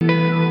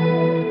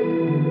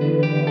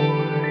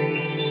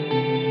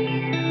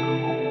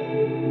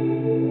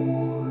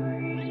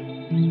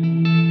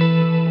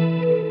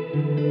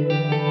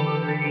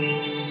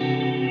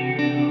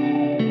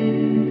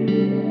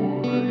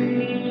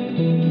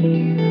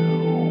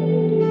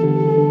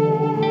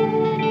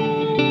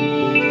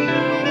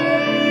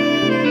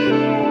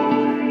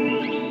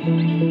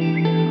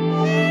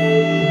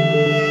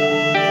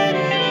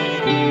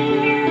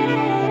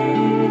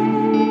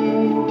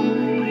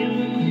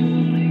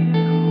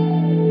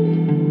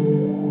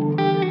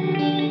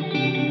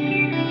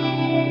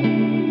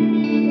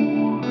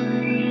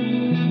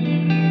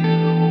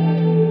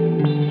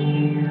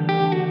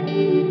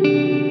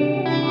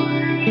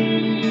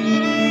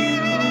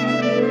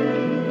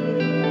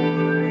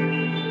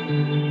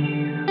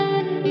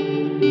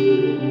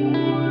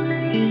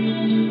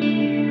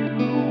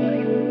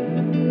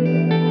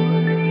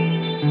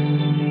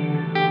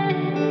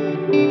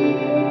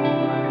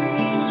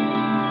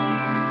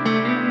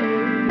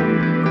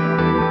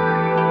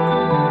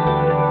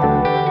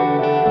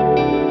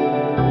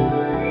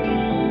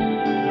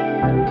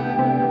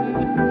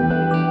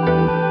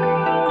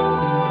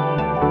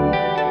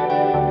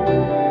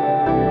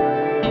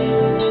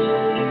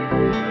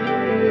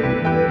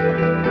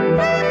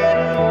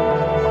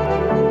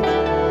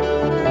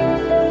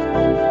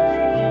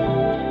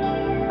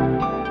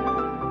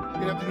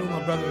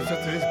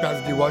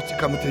Archie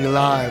coming to you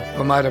live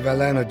from out of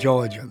Atlanta,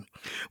 Georgia.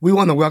 We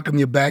want to welcome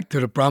you back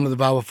to the Promise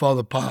of Our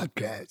Father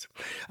podcast.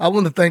 I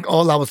want to thank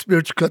all our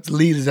Spiritual Cuts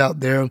leaders out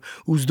there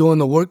who's doing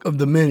the work of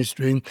the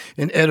ministry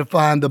in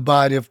edifying the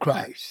body of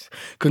Christ.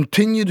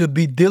 Continue to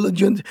be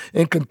diligent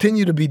and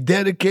continue to be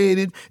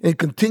dedicated and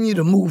continue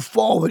to move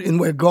forward in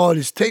where God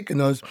is taking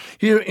us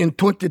here in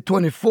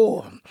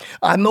 2024.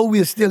 I know we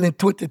are still in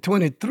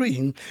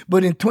 2023,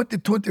 but in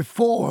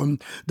 2024,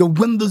 the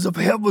windows of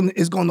heaven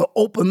is going to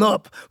open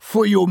up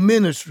for your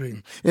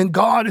ministry, and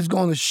God is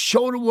going to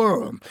show the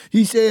world.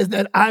 He says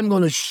that I'm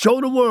going to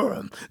show the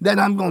world that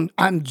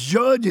I'm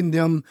judging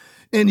them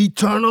in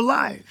eternal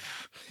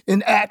life.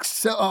 In Acts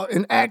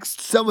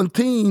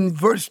 17,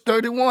 verse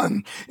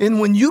 31. And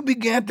when you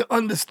began to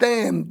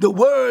understand the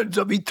words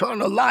of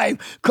eternal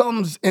life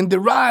comes and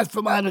derives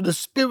from out of the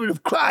Spirit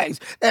of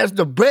Christ as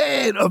the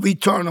bread of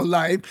eternal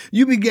life,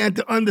 you began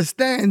to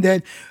understand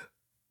that,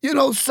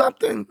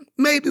 something,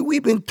 maybe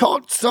we've been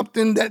taught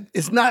something that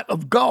is not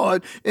of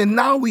God, and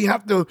now we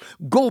have to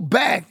go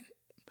back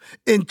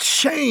and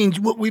change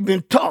what we've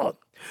been taught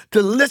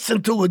to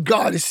listen to what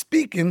God is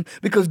speaking,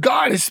 because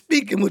God is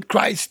speaking with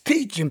Christ's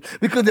teaching.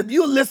 Because if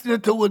you're listening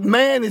to what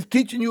man is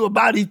teaching you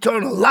about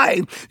eternal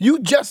life, you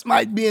just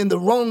might be in the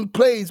wrong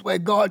place where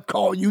God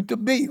called you to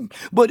be.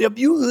 But if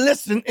you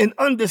listen and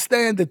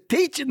understand the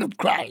teaching of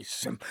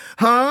Christ,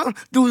 through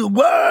the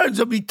words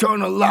of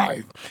eternal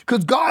life,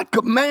 because God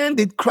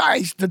commanded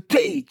Christ to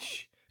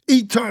teach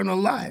eternal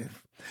life.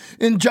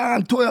 In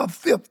John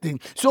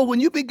 12:50. So when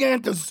you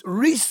began to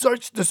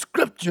research the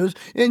scriptures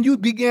and you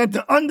began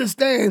to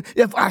understand,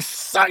 if I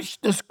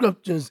search the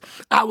scriptures,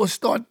 I will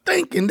start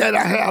thinking that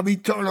I have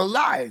eternal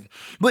life.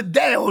 But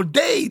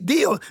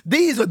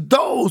these are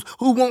those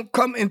who won't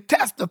come and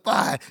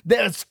testify.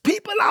 There's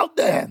people out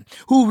there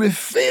who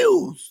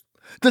refuse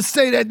to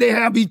say that they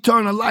have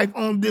eternal life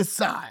on this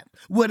side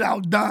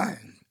without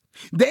dying.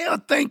 They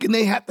are thinking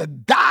they have to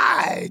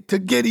die to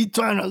get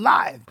eternal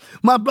life.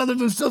 My brothers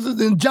and sisters,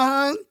 in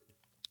John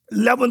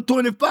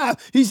 11:25,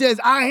 he says,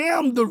 I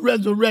am the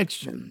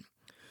resurrection,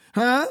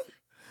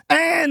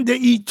 and the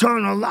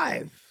eternal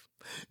life.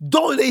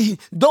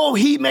 Though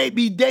he may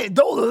be dead,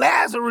 though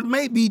Lazarus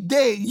may be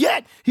dead,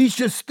 yet he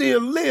should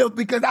still live,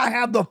 because I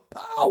have the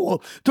power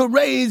to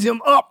raise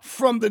him up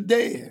from the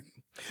dead.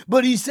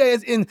 But he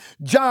says in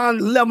John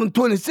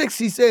 11:26,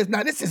 he says,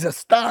 now this is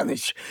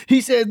astonishing.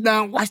 He says,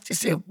 now watch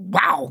this.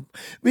 Wow.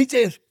 He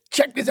says,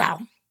 check this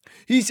out.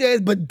 He says,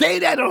 but they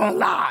that are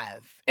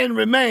alive and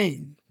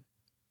remain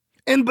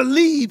and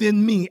believe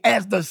in me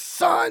as the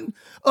Son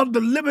of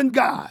the living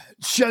God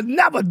shall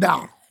never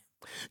die.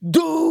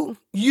 Do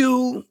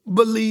you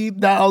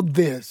believe thou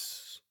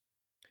this?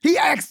 He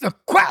asked a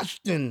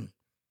question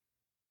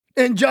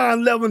in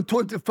John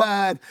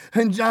 11:25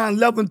 and John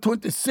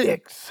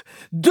 11:26.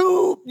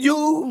 Do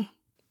you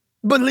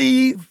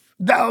believe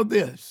thou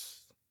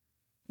this?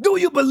 Do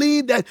you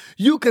believe that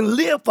you can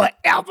live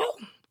forever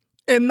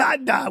and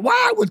not die?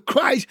 Why would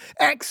Christ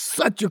ask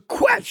such a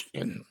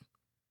question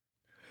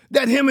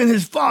that him and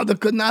his Father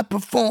could not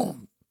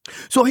perform?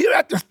 So here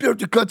at the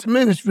Spiritual Cuts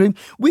Ministry,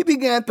 we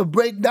began to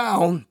break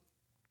down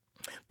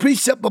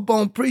precept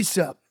upon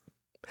precept,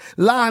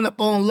 line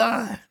upon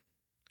line,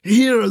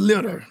 here a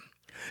little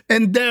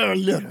and there a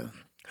little,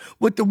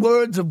 with the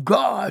words of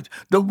God,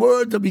 the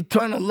words of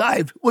eternal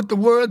life, with the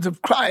words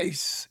of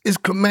Christ is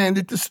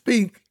commanded to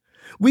speak.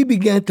 We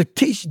began to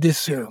teach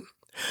this here.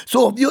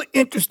 So if you're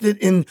interested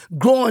in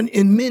growing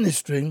in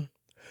ministry,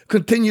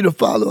 continue to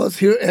follow us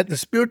here at the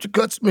Spiritual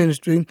Cuts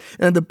Ministry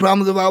and the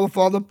Promise of Our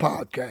Father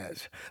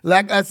podcast.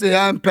 Like I say,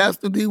 I'm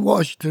Pastor D.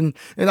 Washington,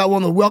 and I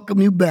want to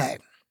welcome you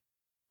back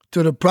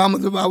to the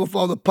Promise of Our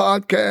Father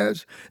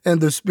podcast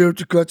and the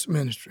Spiritual Cuts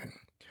Ministry.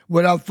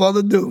 Without further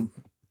ado,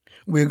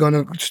 we're going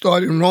to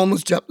start in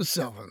Romans chapter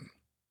 7.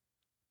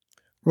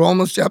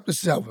 Romans chapter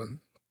 7,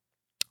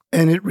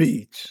 and it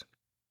reads,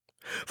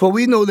 for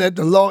we know that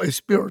the law is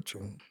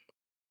spiritual,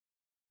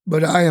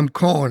 but I am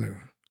carnal,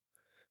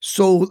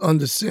 sold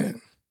under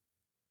sin.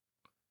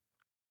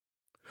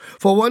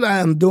 For what I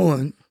am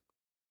doing,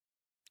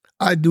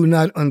 I do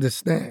not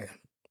understand.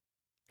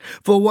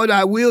 For what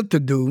I will to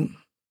do,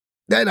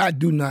 that I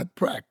do not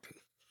practice.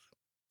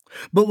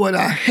 But what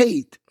I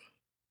hate,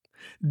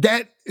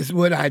 that is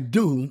what I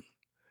do,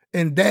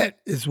 and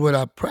that is what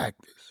I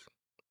practice.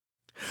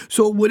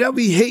 So whatever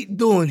he hate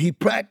doing, he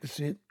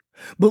practice it.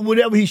 But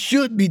whatever he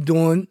should be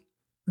doing,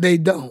 they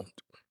don't.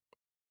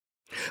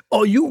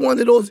 Are you one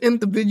of those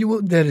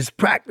individuals that is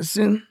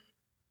practicing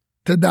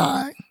to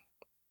die?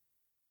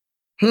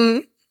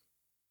 Let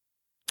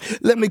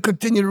me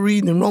continue to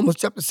read in Romans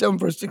chapter 7,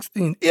 verse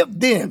 16. If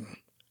then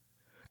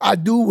I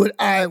do what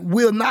I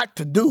will not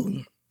to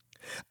do,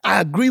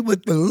 I agree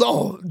with the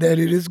law that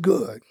it is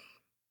good.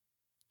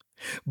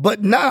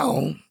 But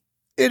now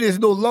it is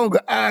no longer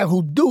I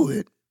who do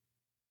it,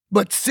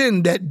 but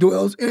sin that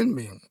dwells in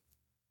me.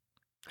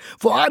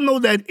 For I know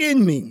that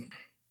in me,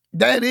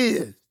 that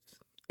is,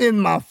 in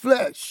my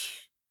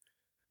flesh,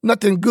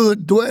 nothing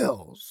good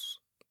dwells.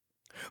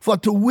 For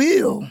to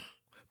will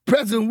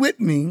present with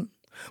me,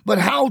 but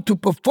how to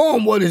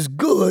perform what is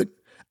good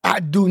I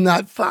do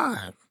not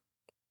find.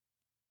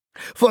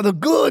 For the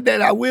good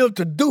that I will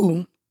to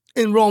do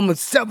in Romans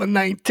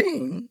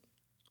 7:19,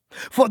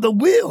 for the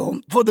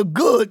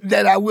good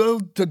that I will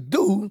to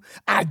do,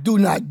 I do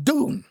not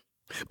do.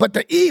 But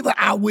the evil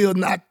I will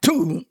not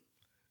do,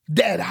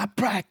 that I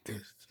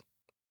practice.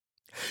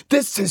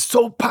 This is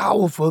so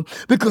powerful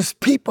because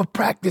people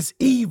practice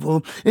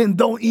evil and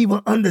don't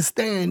even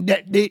understand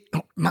that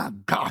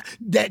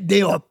that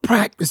they are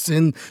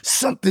practicing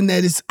something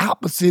that is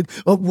opposite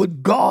of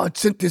what God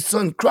sent his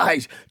son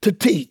Christ to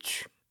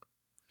teach.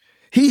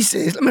 He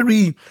says, let me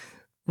read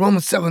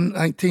Romans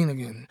 7:19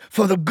 again.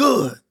 For the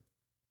good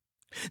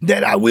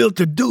that I will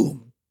to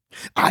do,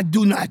 I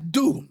do not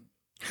do.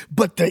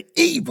 But the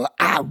evil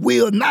I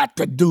will not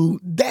to do,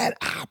 that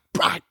I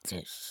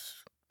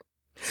practice.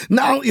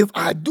 Now, if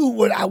I do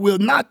what I will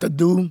not to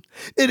do,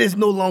 it is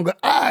no longer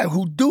I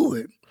who do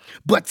it,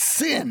 but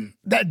sin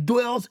that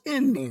dwells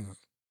in me.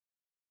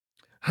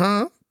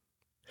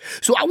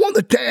 So I want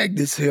to tag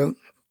this here,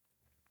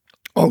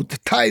 or to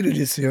title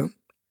this here.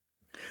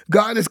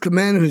 God is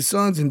commanding his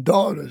sons and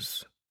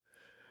daughters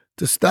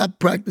to stop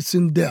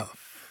practicing death.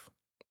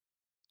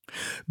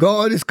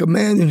 God is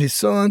commanding his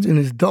sons and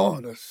his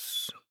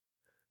daughters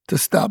to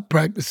stop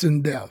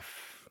practicing death.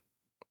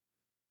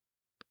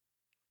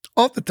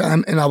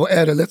 Oftentimes in our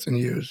adolescent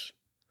years,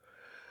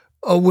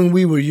 or when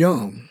we were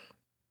young,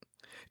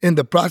 in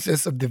the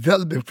process of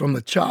developing from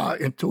a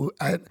child into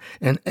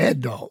an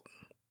adult,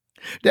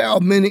 there are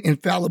many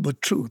infallible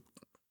truths,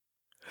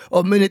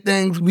 or many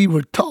things we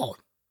were taught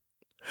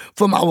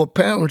from our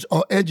parents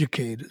or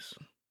educators.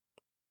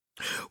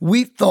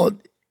 We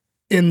thought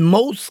in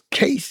most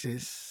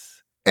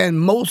cases and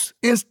most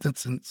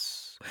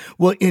instances,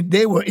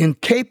 they were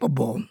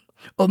incapable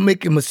of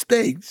making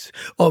mistakes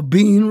or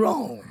being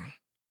wrong.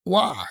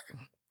 Why?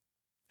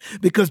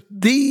 Because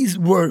these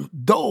were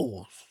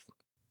those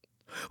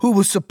who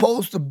were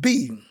supposed to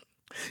be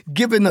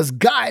giving us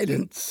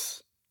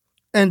guidance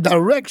and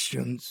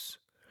directions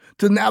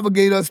to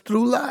navigate us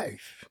through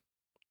life.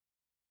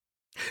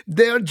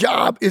 Their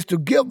job is to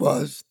give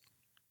us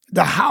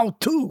the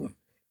how-to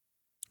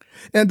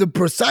and the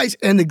precise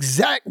and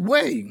exact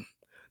way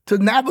to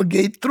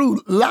navigate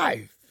through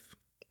life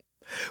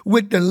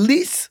with the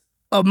least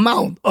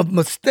amount of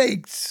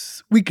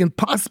mistakes we can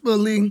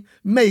possibly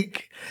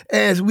make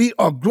as we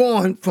are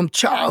growing from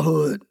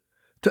childhood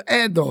to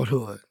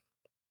adulthood,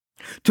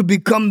 to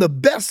become the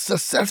best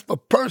successful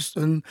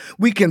person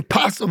we can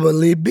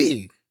possibly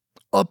be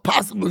or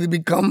possibly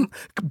become.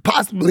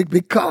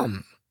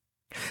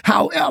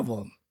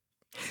 However,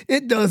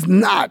 it does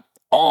not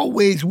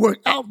always work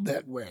out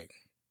that way.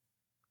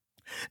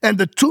 And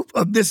the truth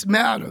of this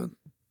matter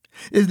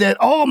is that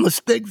all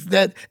mistakes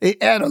that an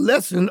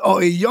adolescent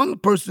or a young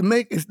person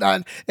make is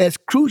not as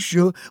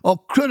crucial or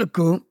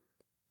critical,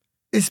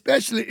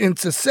 especially in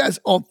success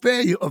or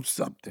failure of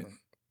something.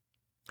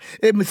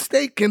 A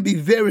mistake can be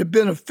very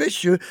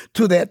beneficial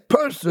to that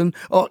person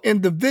or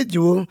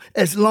individual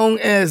as long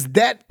as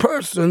that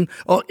person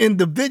or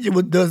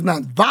individual does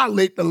not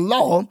violate the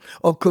law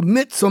or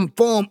commit some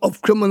form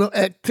of criminal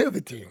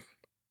activity,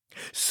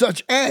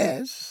 such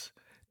as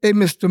a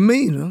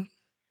misdemeanor,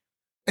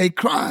 a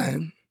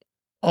crime,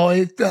 or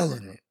a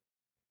felony.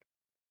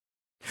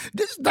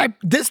 This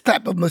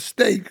type of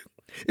mistake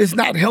is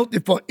not healthy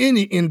for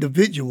any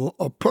individual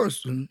or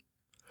person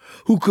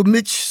who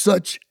commits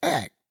such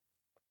act.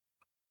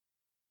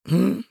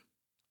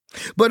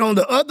 But on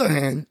the other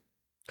hand,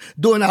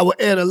 during our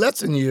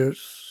adolescent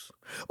years,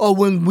 or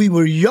when we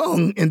were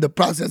young in the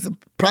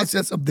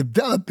process of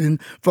developing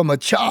from a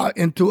child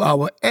into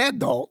our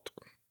adult,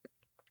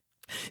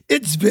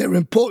 it's very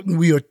important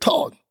we are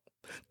taught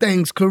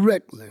things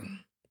correctly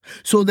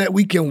so that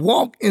we can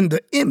walk in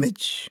the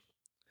image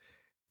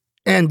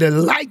and the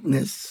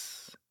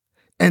likeness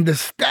and the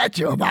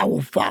stature of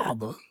our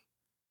Father,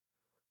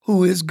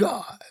 who is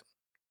God.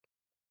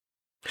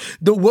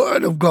 The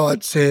Word of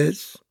God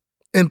says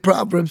in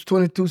Proverbs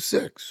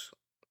 22:6,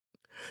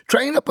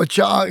 train up a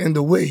child in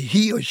the way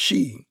he or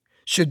she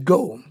should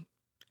go,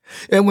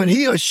 and when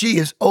he or she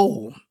is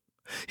old,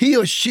 he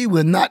or she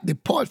will not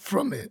depart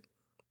from it.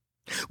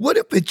 What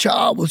if a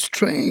child was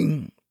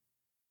trained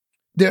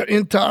their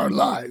entire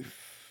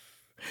life,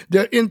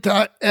 their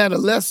entire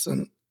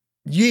adolescent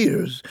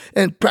years,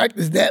 and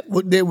practiced that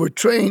what they were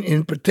trained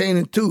in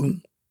pertaining to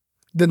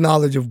the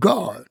knowledge of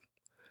God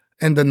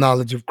and the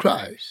knowledge of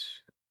Christ,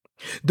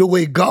 the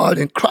way God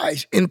and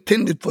Christ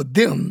intended for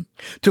them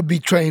to be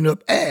trained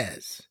up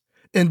as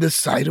in the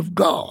sight of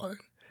God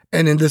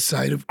and in the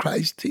sight of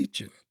Christ's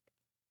teaching?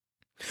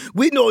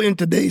 We know in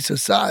today's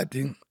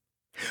society,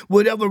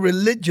 whatever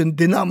religion,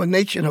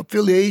 denomination,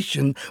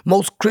 affiliation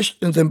most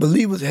Christians and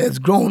believers has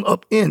grown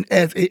up in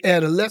as an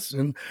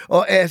adolescent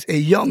or as a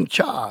young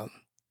child,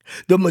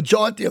 the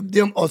majority of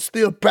them are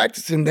still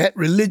practicing that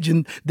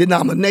religion,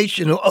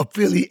 denomination, or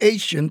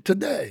affiliation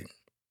today.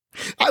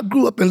 I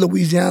grew up in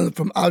Louisiana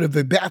from out of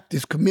a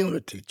Baptist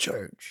community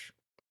church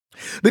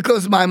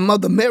because my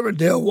mother,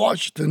 Marydale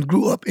Washington,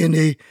 grew up in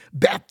a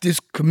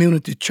Baptist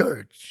community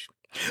church.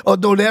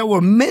 Although there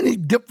were many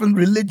different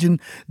religion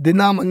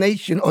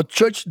denomination or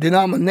church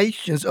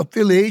denominations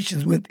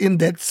affiliations within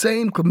that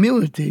same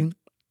community,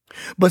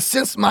 but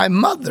since my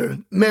mother,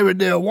 Mary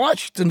Dale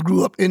Washington,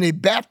 grew up in a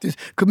Baptist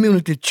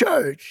community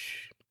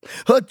church,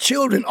 her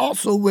children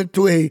also went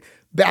to a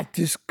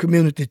Baptist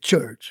community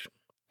church.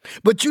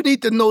 But you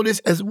need to know this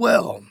as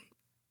well.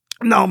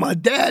 Now, my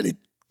daddy,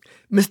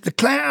 Mr.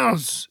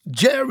 Clarence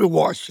Jerry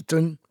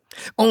Washington,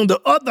 on the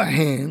other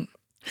hand,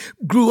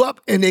 grew up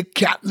in a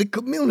Catholic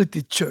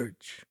community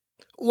church.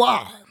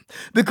 Why?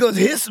 Because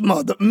his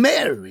mother,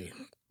 Mary,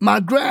 my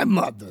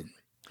grandmother,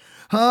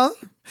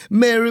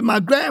 Mary, my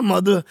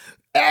grandmother,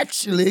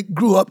 actually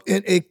grew up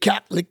in a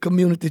Catholic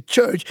community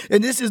church.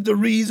 And this is the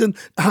reason,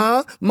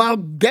 my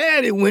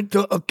daddy went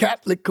to a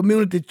Catholic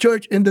community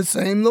church in the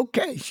same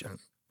location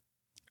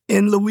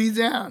in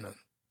Louisiana,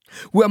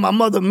 where my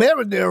mother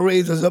Mary Dale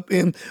raised us up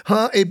in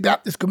a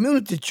Baptist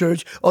community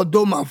church.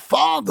 Although my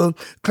father,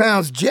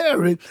 Clarence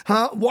Jerry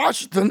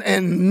Washington,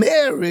 and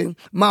Mary,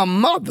 my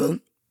mother,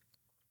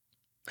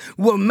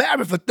 were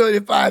married for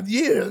 35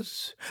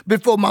 years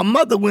before my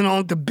mother went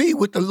on to be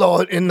with the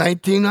Lord in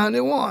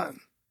 1991.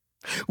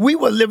 We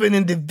were living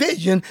in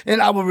division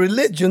in our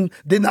religion,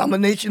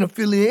 denomination,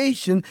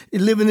 affiliation,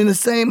 living in the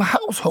same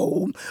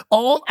household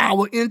all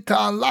our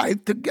entire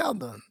life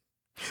together.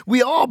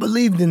 We all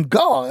believed in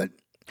God,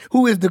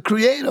 who is the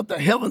creator of the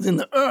heavens and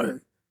the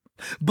earth,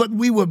 but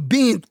we were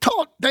being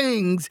taught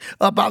things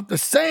about the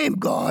same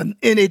God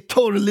in a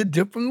totally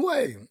different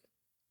way.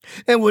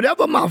 And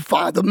whatever my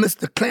father,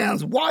 Mr.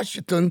 Clarence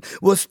Washington,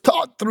 was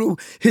taught through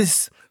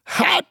his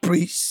high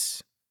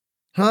priest,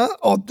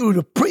 or through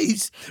the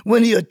priest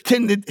when he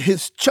attended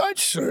his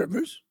church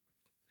service,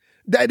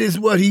 that is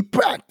what he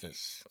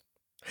practiced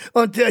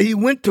until he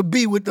went to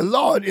be with the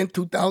Lord in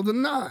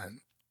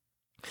 2009.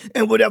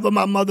 And whatever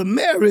my mother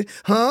Mary,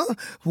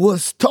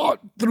 was taught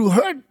through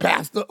her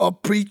pastor or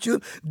preacher,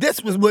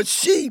 this was what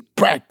she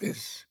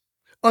practiced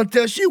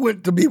until she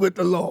went to be with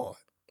the Lord.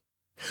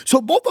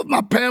 So both of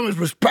my parents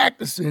was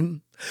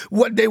practicing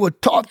what they were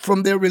taught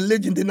from their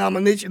religion,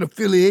 denomination,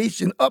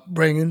 affiliation,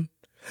 upbringing,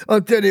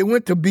 until they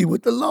went to be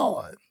with the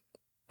Lord.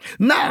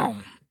 Now,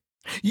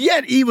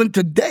 yet even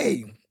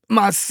today,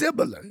 my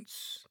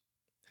siblings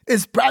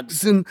is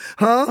practicing,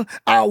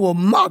 our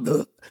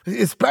mother,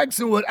 is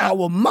practicing what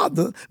our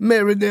mother,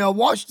 Mary Dale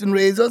Washington,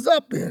 raised us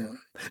up in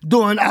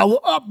during our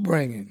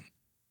upbringing.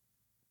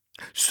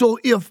 So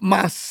if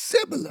my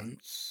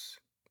siblings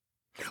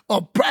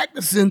are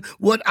practicing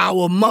what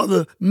our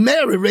mother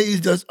Mary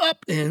raised us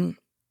up in,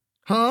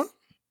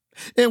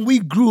 and we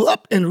grew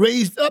up and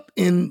raised up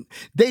in,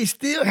 they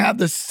still have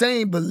the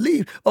same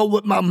belief of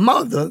what my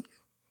mother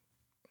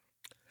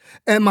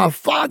and my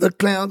father,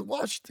 Clarence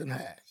Washington,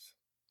 has.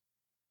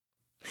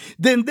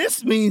 Then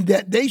this means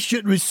that they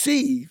should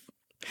receive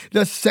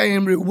the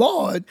same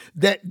reward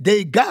that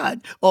they got,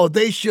 or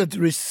they should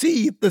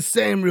receive the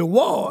same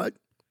reward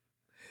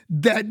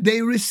that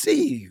they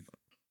received.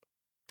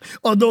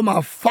 Although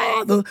my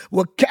father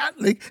was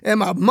Catholic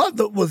and my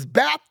mother was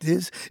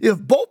Baptist, if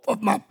both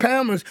of my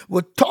parents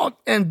were taught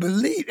and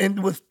believed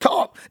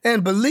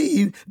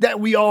that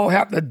we all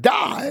have to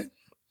die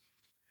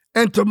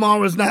and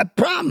tomorrow is not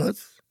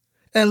promised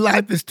and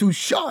life is too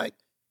short,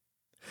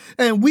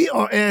 and we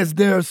are as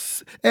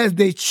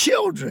their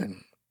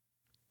children,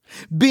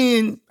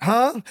 being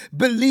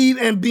believe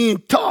and being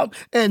taught,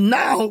 and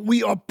now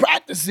we are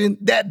practicing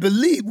that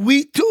belief,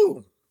 we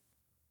too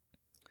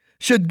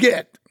should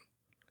get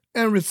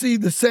and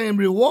receive the same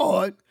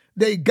reward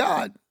they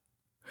got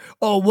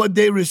or what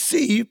they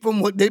received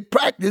from what they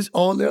practiced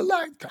all their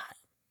lifetime.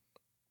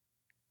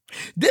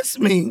 This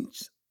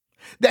means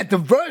that the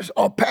verse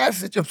or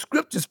passage of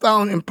scriptures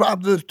found in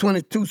Proverbs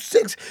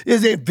 22:6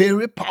 is a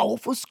very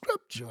powerful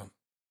scripture.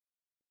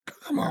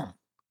 Come on.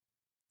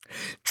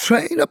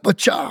 Train up a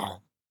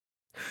child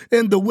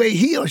in the way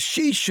he or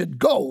she should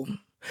go,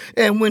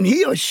 and when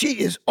he or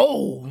she is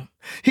old,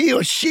 he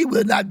or she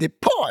will not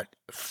depart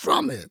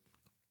from it.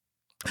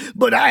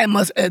 But I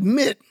must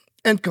admit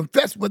and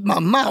confess with my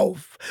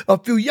mouth a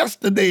few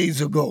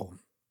yesterdays ago,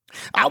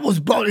 I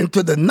was brought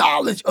into the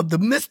knowledge of the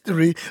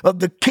mystery of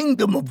the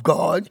kingdom of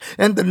God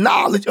and the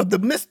knowledge of the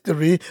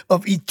mystery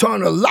of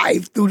eternal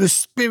life through the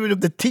spirit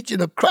of the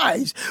teaching of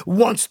Christ.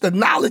 Once the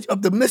knowledge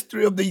of the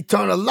mystery of the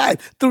eternal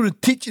life through the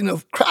teaching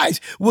of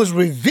Christ was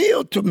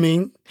revealed to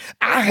me,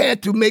 I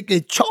had to make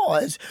a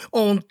choice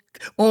on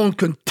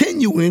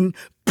continuing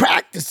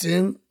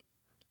practicing,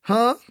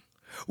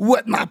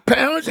 what my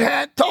parents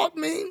had taught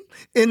me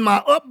in my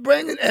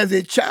upbringing as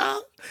a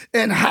child,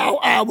 and how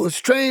I was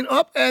trained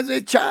up as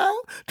a child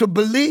to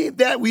believe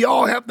that we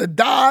all have to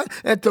die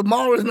and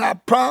tomorrow is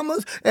not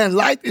promised and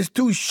life is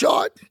too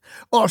short,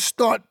 or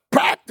start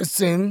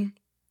practicing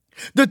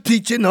the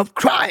teaching of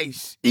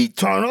Christ,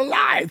 eternal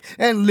life,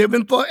 and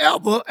living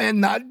forever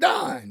and not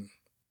dying.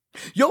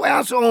 Your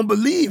answer on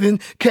believing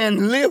you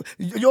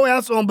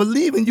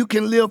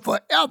can live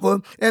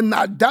forever and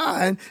not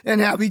dying and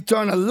have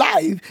eternal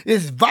life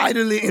is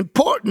vitally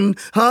important,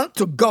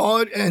 to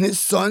God and his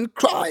son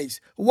Christ.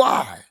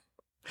 Why?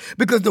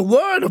 Because the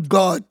Word of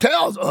God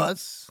tells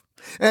us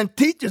and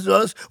teaches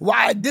us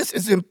why this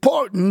is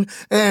important,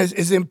 and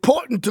is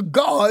important to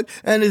God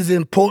and is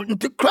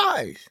important to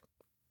Christ.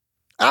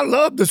 I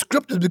love the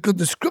scriptures because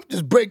the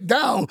scriptures break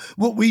down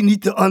what we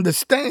need to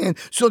understand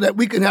so that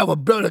we can have a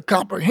better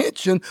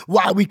comprehension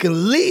why we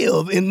can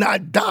live and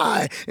not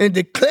die and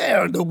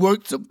declare the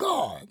works of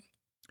God.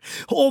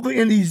 Over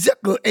in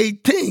Ezekiel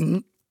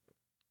 18,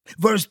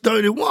 verse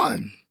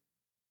 31,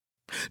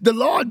 the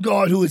Lord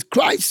God, who is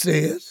Christ,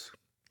 says,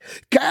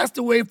 cast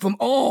away from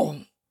all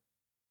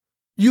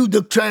you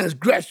the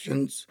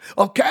transgressions,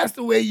 or cast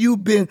away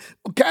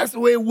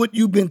what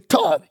you've been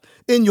taught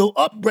in your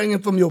upbringing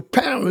from your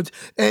parents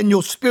and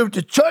your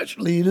spiritual church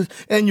leaders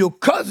and your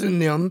cousin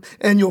them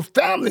and your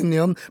family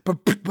them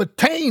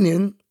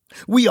pertaining.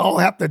 We all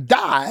have to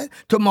die.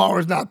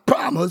 Tomorrow's not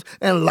promised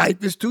and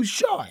life is too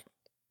short.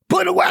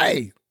 Put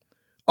away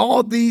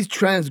all these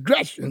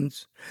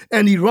transgressions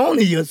and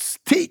erroneous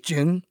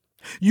teaching.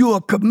 You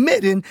are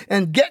committing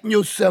and getting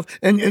yourself,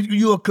 and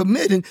you are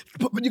committing,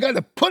 but you got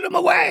to put them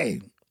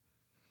away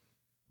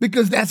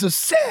because that's a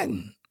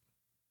sin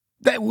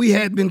that we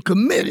had been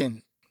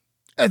committing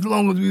as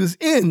long as we was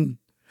in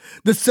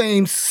the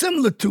same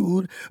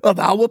similitude of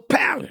our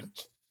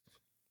parents,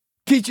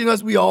 teaching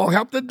us we all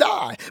have to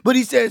die. But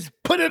he says,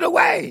 put it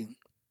away.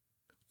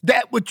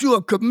 That what you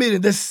are committing,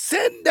 the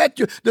sin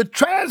the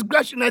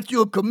transgression that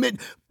you are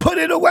committing, put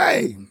it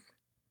away.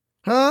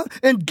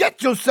 And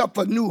get yourself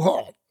a new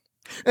heart.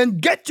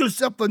 And get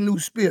yourself a new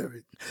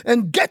spirit.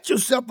 And get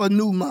yourself a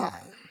new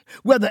mind.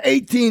 Where the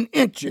 18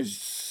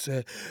 inches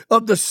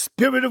of the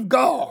Spirit of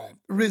God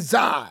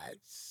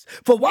resides.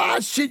 For why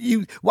should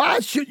you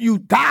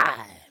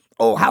die,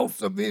 O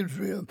house of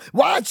Israel?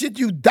 Why should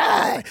you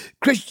die,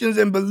 Christians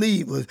and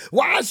believers?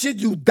 Why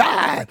should you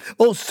die,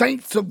 O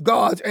saints of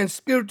God and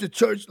spiritual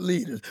church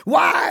leaders?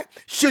 Why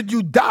should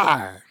you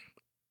die?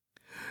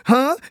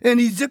 In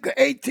Ezekiel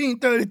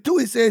 18:32,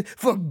 he says,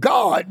 for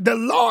God, the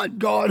Lord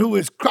God, who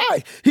is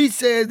Christ, he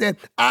says that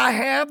I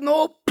have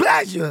no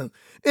pleasure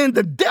in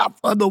the death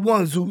of the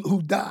ones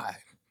who die.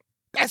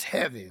 That's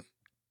heavy.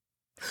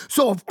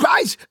 So if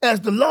Christ, as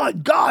the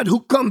Lord God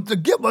who comes to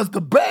give us the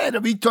bread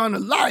of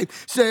eternal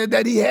life, said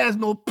that he has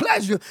no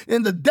pleasure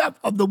in the death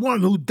of the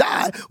one who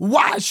died,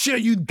 why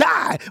should you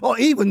die? Or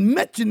even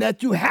mention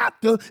that you have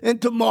to,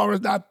 and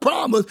tomorrow's not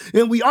promised,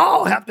 and we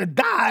all have to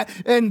die,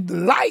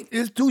 and life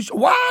is too short.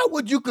 Why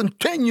would you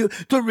continue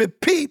to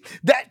repeat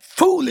that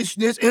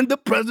foolishness in the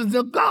presence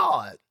of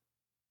God?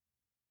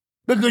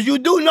 Because you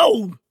do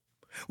know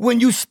when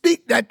you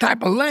speak that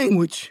type of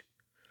language,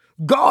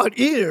 God's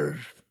ears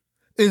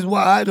is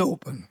wide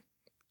open.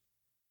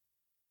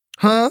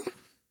 For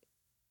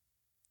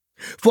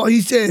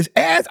he says,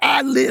 as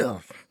I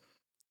live,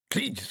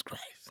 Jesus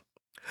Christ.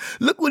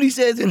 Look what he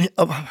says in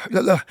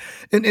Ezekiel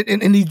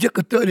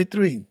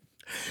 33.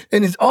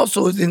 And it's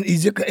also in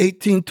Ezekiel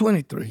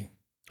 18:23.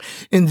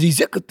 In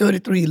Ezekiel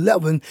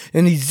 33:11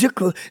 and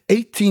Ezekiel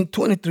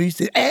 18:23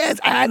 says, as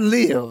I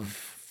live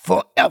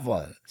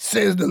forever,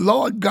 says the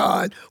Lord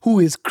God who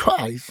is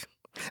Christ,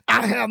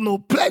 I have no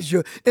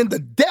pleasure in the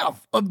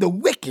death of the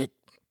wicked,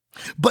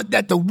 but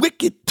that the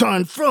wicked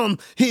turn from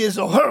his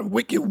or her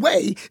wicked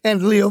way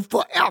and live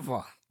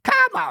forever.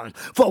 Come on.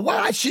 For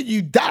why should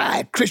you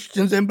die,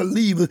 Christians and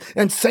believers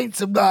and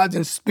saints of God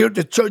and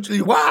spiritual church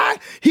leaders? Why?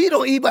 He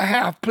don't even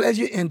have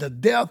pleasure in the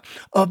death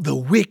of the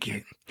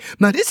wicked.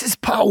 Now, this is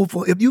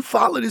powerful. If you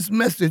follow this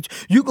message,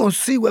 you're going to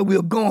see where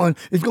we're going.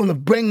 It's going to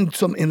bring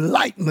some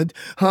enlightenment,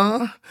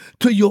 to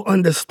your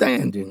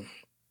understanding.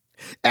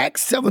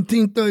 Acts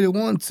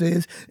 17:31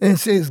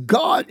 says,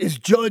 God is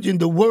judging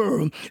the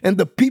world and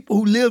the people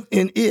who live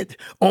in it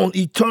on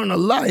eternal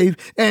life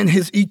and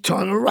his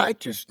eternal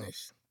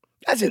righteousness.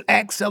 That's in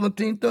Acts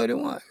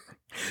 17:31.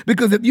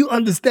 Because if you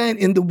understand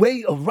in the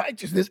way of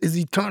righteousness is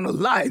eternal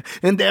life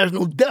and there's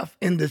no death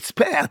in this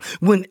path,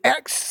 when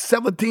Acts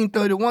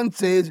 17:31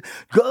 says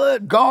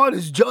God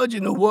is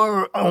judging the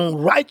world on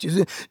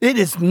righteousness, it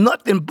is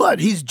nothing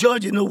but he's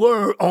judging the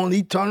world on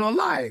eternal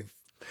life.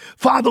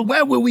 Father,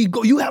 where will we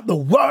go? You have the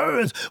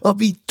words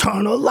of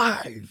eternal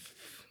life.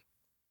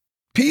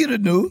 Peter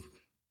knew.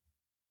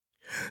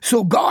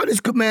 So God is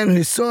commanding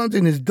his sons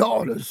and his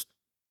daughters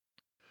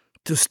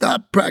to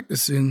stop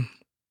practicing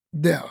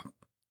death.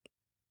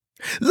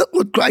 Look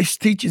what Christ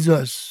teaches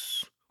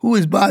us, who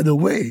is, by the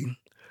way,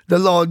 the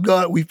Lord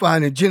God we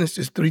find in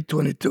Genesis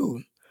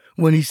 3:22,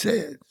 when he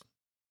says,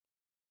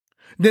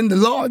 then the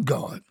Lord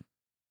God,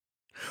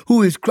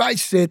 who is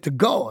Christ, said to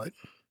God,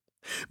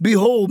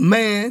 behold,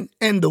 man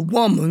and the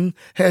woman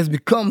has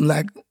become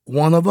like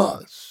one of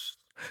us,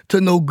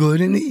 to know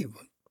good and evil.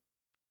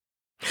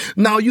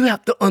 Now you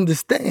have to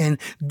understand,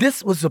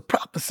 this was a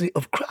prophecy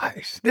of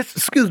Christ.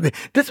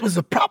 This was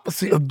a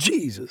prophecy of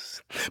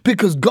Jesus.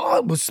 Because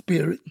God was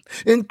spirit,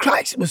 and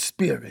Christ was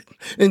spirit.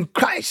 And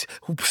Christ's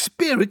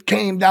spirit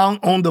came down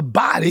on the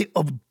body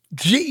of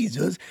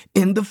Jesus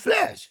in the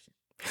flesh.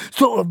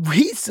 So if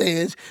he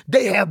says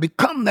they have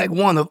become like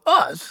one of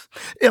us,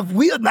 if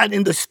we are not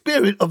in the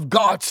spirit of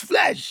God's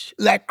flesh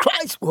like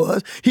Christ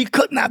was, he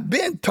could not have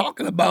been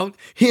talking about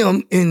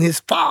him and his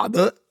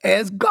Father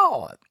as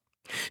God.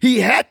 He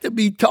had to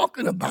be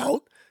talking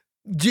about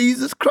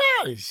Jesus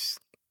Christ,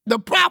 the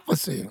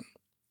prophecy.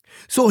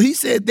 So he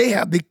said they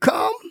have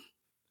become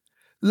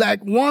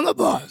like one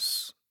of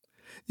us.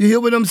 You hear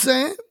what I'm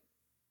saying?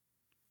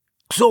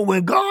 So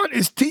when God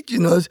is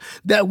teaching us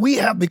that we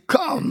have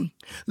become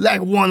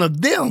like one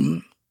of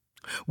them,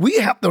 we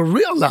have to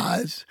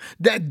realize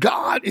that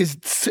God is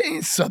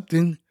saying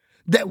something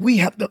that we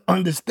have to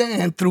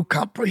understand through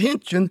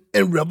comprehension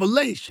and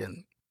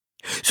revelation.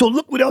 So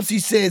look what else he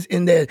says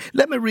in there.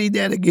 Let me read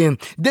that again.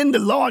 Then the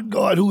Lord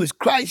God, who is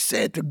Christ,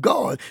 said to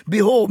God,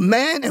 behold,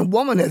 man and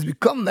woman has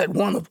become like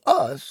one of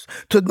us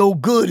to know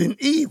good and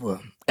evil.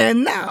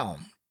 And now,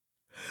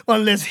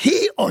 unless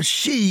he or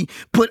she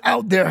put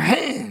out their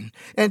hand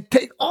and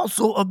take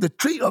also of the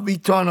tree of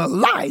eternal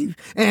life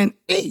and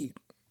eat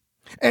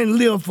and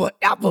live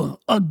forever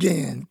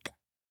again.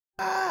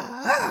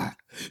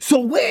 So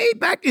way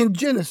back in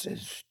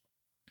Genesis,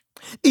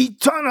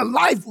 eternal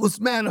life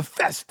was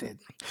manifested.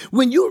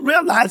 When you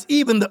realize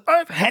even the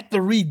earth had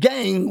to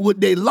regain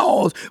what they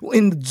lost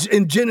in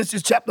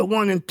Genesis chapter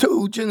 1 and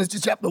 2,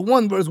 Genesis chapter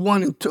 1, verse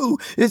 1 and 2,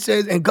 it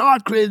says, and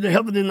God created the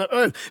heaven and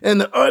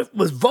the earth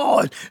was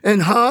void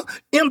and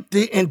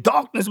empty, and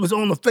darkness was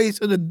on the face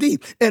of the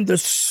deep, and the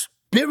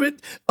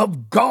Spirit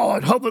of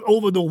God hovered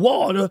over the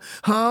water,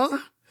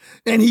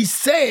 and he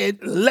said,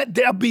 let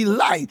there be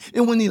light.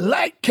 And when the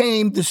light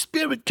came, the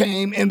Spirit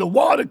came, and the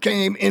water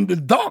came, and the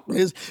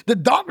darkness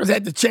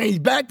had to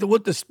change back to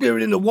what the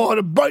Spirit and the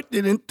water birthed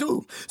it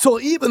into. So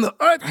even the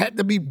earth had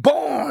to be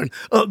born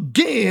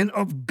again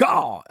of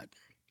God.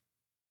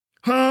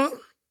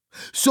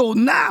 So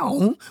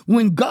now,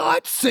 when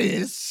God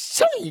says,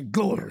 say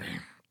glory,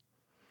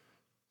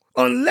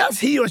 unless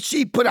he or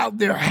she put out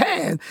their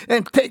hand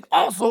and take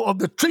also of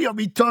the tree of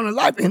eternal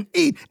life and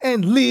eat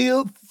and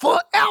live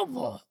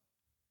forever.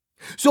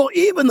 So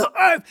even the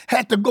earth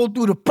had to go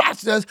through the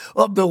process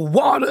of the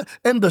water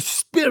and the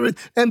Spirit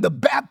and the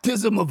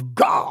baptism of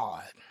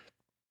God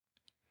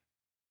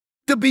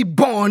to be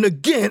born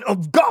again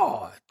of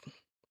God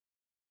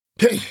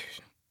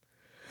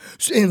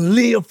and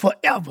live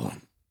forever.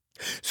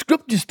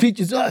 Scriptures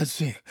teaches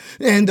us,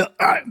 and the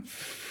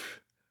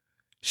earth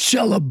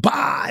shall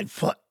abide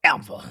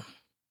forever.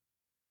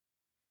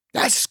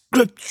 That's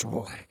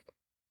scriptural.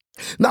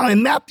 Now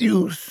in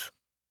Matthew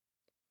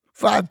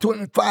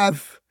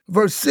 5:25,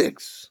 verse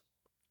 6,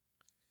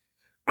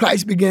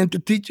 Christ began to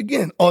teach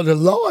again, or the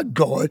Lord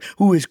God,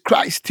 who is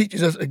Christ,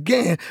 teaches us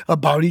again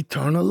about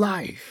eternal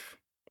life.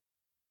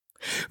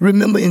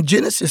 Remember in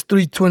Genesis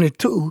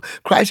 3:22,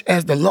 Christ,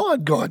 as the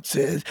Lord God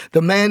says,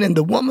 the man and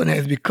the woman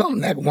has become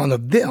like one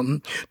of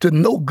them to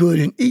know good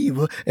and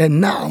evil, and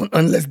now,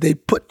 unless they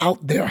put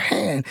out their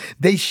hand,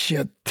 they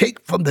shall take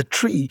from the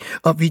tree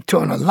of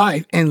eternal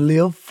life and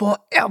live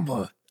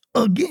forever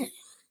again.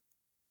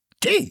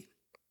 Gee.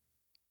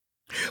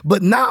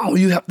 But now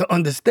you have to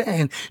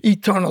understand,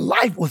 eternal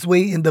life was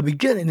way in the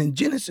beginning in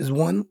Genesis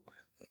 1.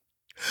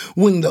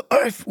 When the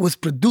earth was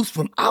produced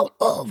from out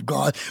of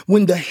God,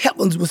 when the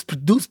heavens was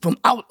produced from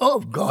out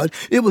of God,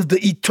 it was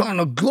the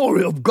eternal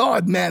glory of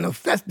God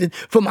manifested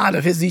from out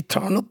of his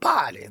eternal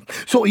body.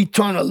 So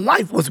eternal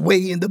life was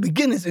way in the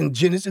beginnings in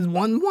Genesis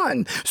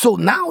 1:1. So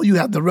now you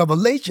have the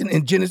revelation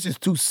in Genesis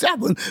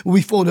 2:7,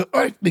 before the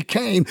earth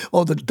became,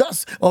 or the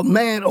dust of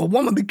man or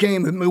woman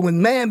became,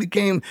 when man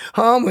became,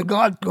 when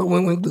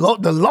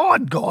the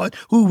Lord God,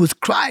 who was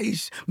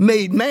Christ,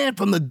 made man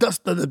from the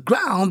dust of the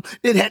ground,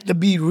 it had to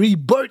be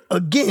rebirthed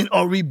again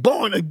or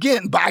reborn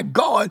again by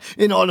God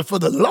in order for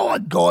the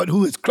Lord God,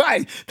 who is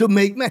Christ, to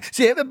make man.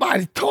 See,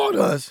 everybody taught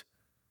us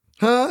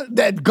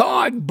that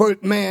God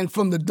birthed man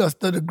from the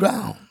dust of the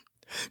ground.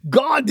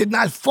 God did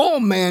not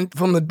form man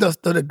from the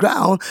dust of the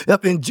ground.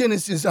 Up in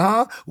Genesis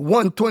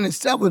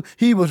 1:27,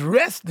 he was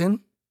resting.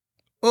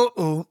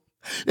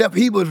 If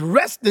he was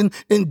resting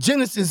in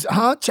Genesis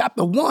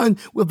chapter 1,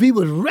 if he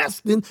was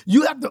resting,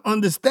 you have to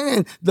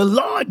understand the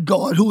Lord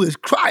God, who is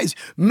Christ,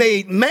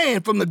 made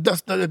man from the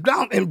dust of the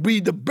ground and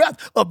breathed the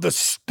breath of the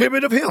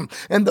Spirit of him.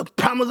 And the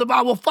promise of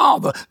our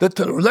Father, the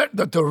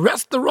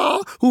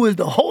terrestrial, who is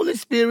the Holy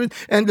Spirit,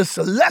 and the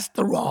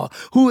celestial,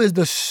 who is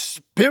the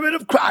Spirit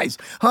of Christ.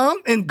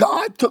 And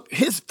God took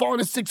his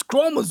 46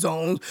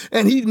 chromosomes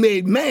and he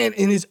made man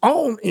in his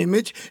own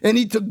image. And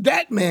he took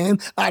that man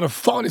out of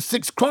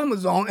 46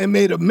 chromosomes and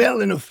made a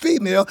male and a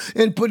female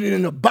and put it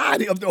in the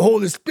body of the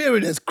Holy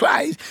Spirit as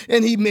Christ.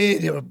 And he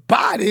made a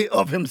body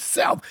of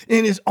himself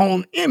in his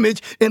own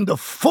image in the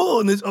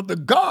fullness of the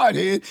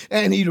Godhead,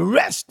 and he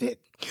rested.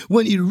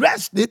 When he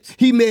rested,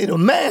 he made a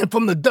man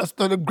from the dust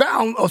of the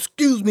ground.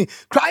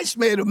 Christ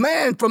made a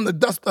man from the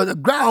dust of the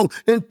ground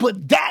and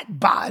put that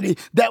body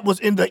that was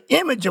in the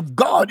image of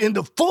God in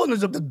the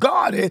fullness of the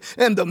Godhead,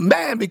 and the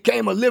man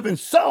became a living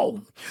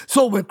soul.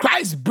 So when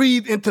Christ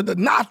breathed into the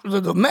nostrils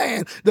of the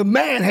man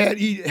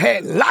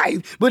had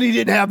life, but he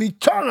didn't have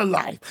eternal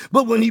life.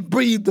 But when he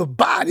breathed the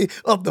body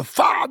of the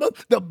Father,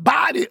 the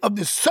body of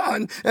the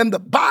Son, and the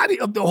body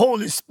of the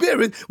Holy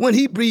Spirit, when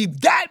he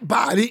breathed that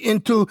body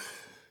into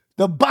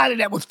the body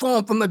that was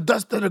formed from the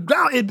dust of the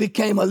ground, it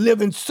became a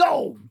living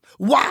soul.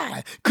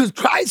 Why? Because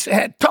Christ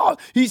had taught,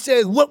 he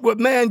said, what would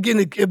man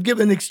give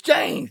in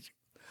exchange?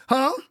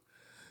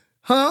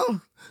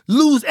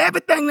 Lose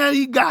everything that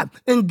he got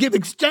and give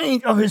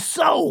exchange of his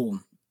soul.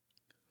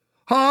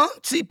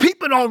 See,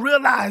 people don't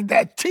realize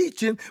that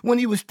teaching when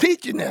he was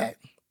teaching that.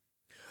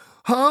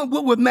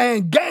 What would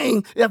man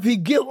gain if he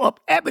give up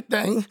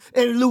everything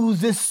and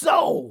lose his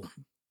soul?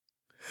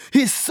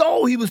 His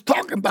soul he was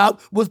talking about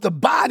was the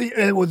body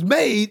that was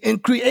made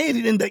and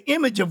created in the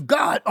image of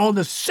God on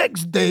the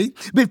sixth day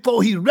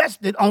before he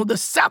rested on the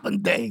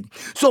seventh day.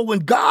 So when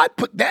God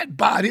put that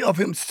body of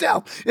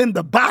himself in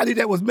the body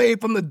that was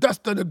made from the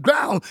dust of the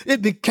ground,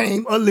 it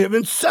became a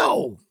living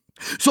soul.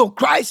 So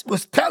Christ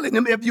was telling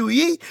him, if you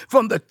eat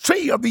from the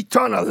tree of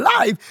eternal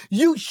life,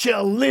 you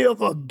shall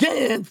live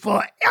again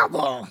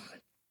forever.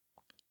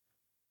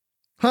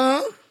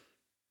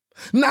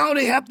 Now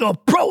they have to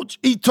approach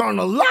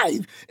eternal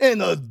life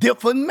in a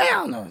different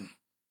manner.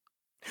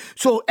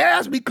 So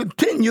as we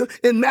continue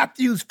in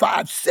Matthew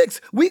 5:6,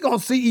 we're going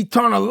to see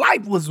eternal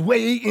life was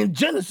way in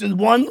Genesis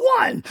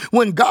 1:1,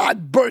 when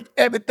God birthed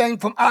everything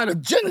from out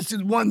of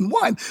Genesis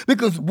 1:1.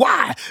 Because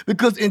why?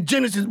 Because in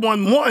Genesis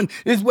 1:1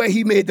 is where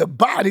he made the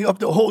body of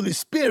the Holy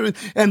Spirit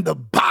and the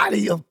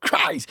body of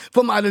Christ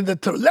from out of the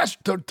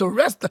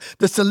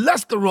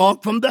celestial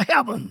from the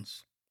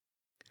heavens.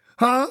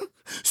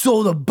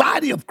 So the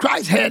body of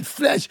Christ had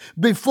flesh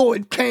before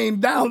it came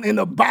down in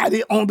a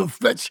body on the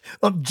flesh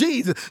of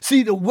Jesus.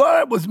 See, the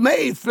Word was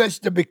made flesh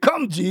to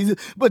become Jesus,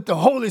 but the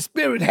Holy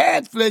Spirit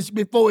had flesh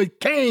before it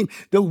came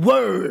the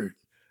Word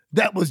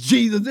that was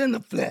Jesus in the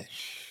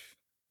flesh.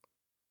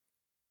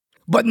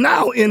 But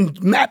now in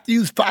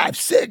Matthew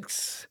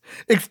 5:6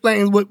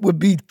 explains what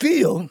we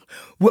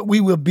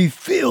will be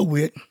filled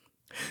with.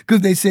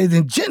 Because they said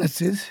in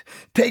Genesis,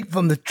 take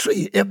from the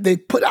tree if they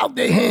put out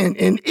their hand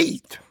and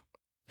eat.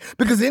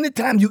 Because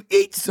anytime you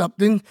eat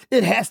something,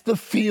 it has to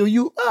fill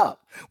you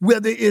up,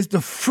 whether it's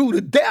the fruit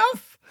of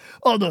death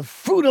or the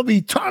fruit of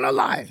eternal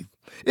life.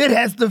 It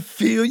has to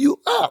fill you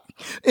up.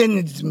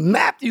 In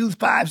Matthew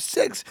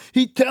 5:6,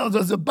 he tells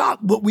us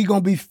about what we're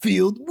going to be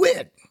filled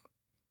with.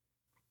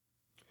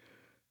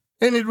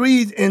 And it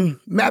reads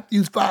in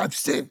Matthew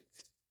 5:6,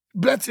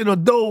 blessed are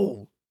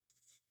those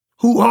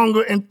who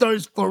hunger and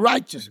thirst for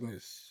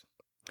righteousness,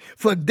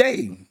 for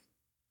they,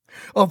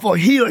 or for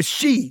he or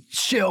she,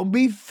 shall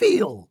be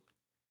filled.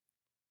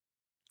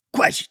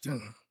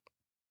 Question,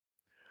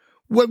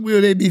 what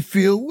will they be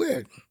filled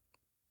with?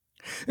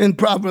 In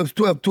Proverbs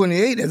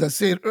 12:28, as I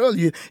said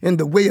earlier, in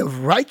the way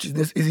of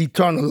righteousness is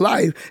eternal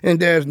life, and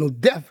there is no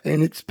death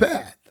in its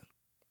path.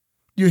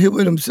 You hear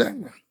what I'm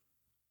saying?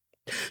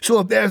 So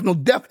if there's no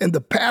death in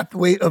the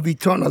pathway of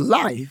eternal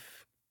life,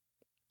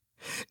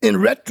 in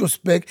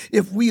retrospect,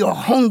 if we are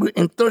hungry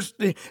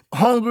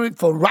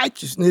for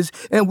righteousness,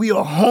 and we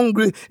are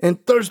hungry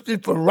and thirsty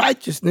for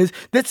righteousness,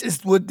 this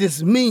is what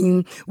this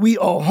means. We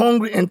are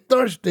hungry and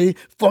thirsty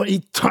for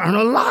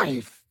eternal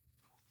life,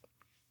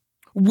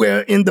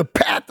 where in the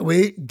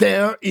pathway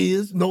there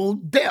is no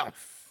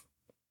death.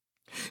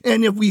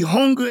 And if we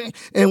hunger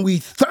and we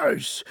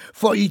thirst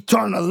for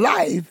eternal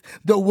life,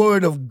 the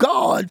word of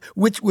God,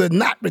 which will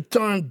not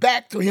return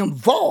back to him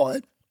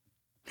void,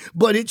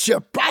 but it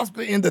shall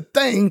prosper in the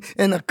thing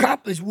and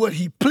accomplish what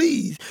he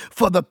pleased,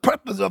 for the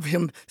purpose of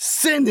him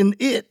sending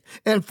it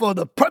and for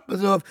the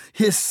purpose of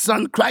his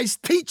son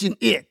Christ teaching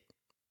it.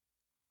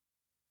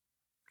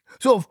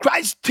 So if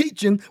Christ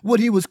teaching what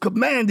he was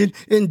commanded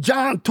in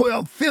John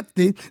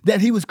 12:50,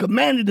 that he was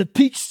commanded to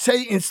teach,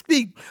 say, and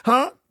speak,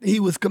 He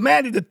was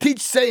commanded to teach,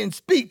 say, and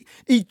speak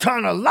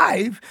eternal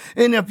life.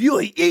 And if you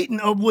are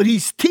eating of what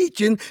he's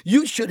teaching,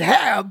 you should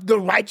have the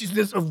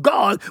righteousness of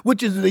God,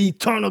 which is the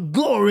eternal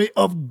glory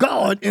of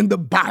God in the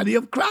body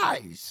of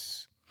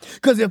Christ.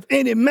 Because if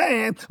any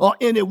man or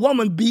any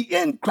woman be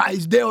in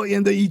Christ, they are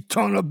in the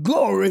eternal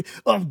glory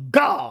of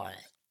God.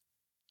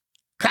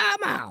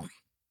 Come on.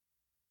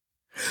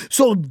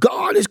 So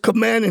God is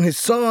commanding his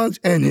sons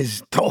and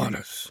his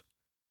daughters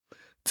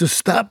to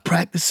stop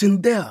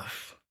practicing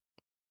death.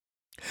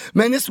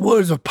 Man, these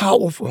words are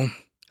powerful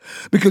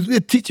because we're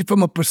teaching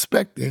from a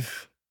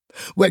perspective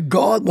where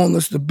God wants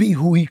us to be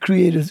who he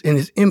created us in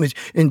his image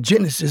in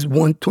Genesis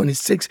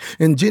 1:26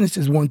 and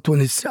Genesis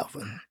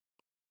 1:27.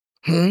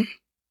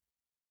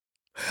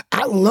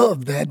 I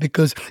love that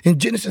because in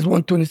Genesis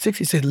 1:26,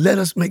 he said, let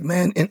us make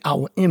man in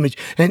our image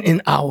and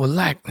in our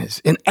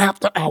likeness and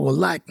after our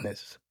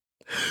likeness.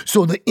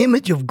 So the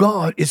image of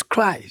God is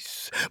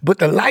Christ, but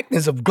the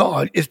likeness of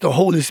God is the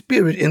Holy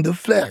Spirit in the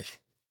flesh.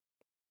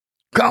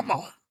 Come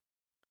on.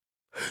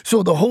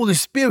 So the Holy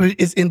Spirit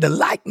is in the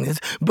likeness,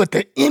 but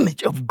the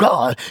image of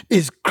God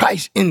is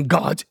Christ in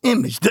God's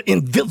image, the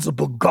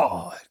invisible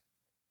God.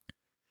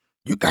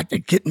 You got to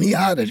get me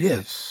out of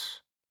this.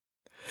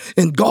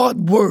 In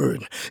God's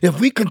word, if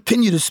we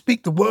continue to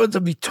speak the words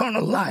of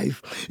eternal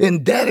life,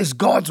 and that is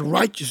God's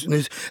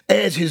righteousness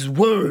as his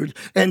word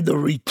and the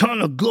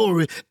eternal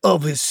glory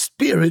of his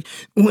spirit,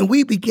 when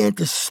we begin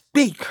to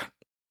speak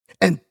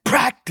and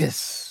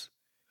practice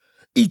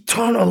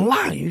eternal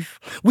life,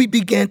 we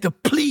began to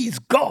please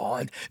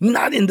God,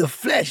 not in the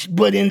flesh,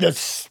 but in the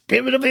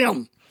spirit of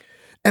him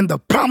and the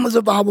promise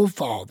of our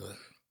Father.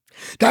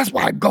 That's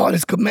why God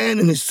is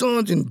commanding his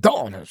sons and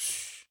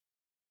daughters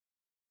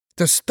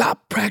to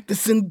stop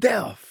practicing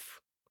death.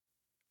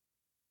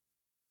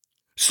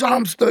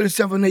 Psalms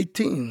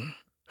 37:18.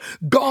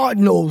 God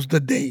knows the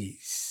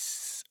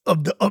days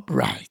of the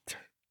upright,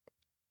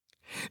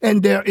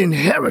 and their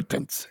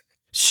inheritance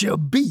shall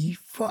be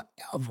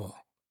forever.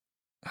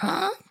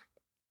 Huh?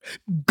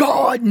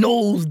 God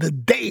knows the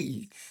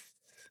days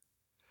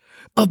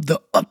of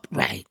the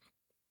upright,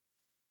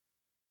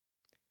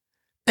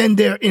 and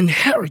their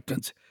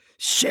inheritance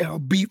shall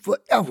be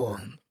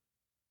forever.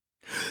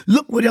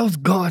 Look what else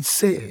God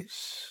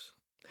says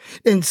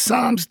in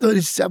Psalms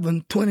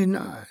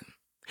 37:29.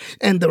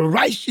 And the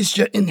righteous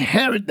shall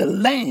inherit the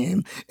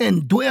land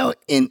and dwell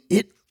in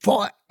it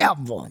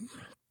forever.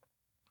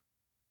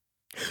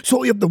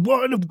 So if the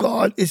word of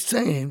God is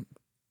saying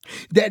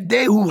that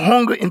they who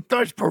hunger and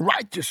thirst for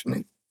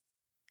righteousness,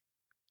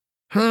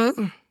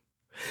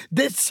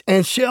 this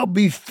and shall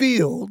be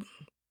filled,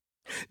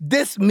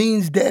 this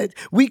means that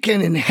we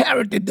can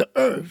inherit the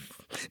earth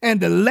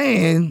and the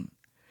land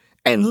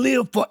and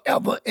live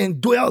forever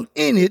and dwell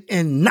in it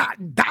and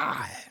not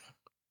die.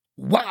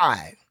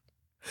 Why?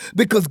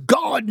 Because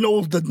God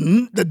knows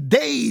the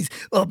days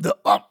of the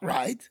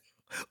upright,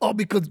 or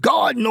because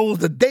God knows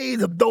the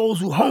days of those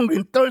who hunger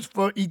and thirst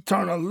for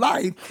eternal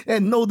life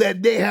and know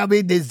that they have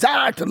a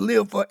desire to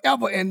live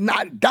forever and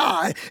not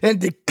die and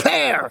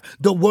declare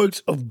the works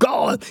of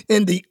God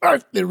in the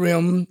earthly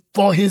realm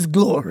for his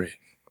glory.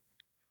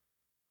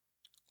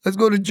 Let's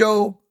go to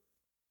Job.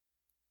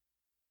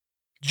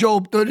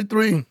 Job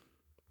 33.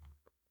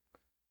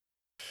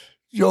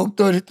 Job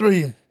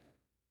 33.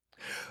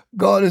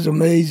 God is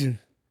amazing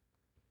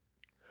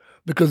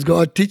because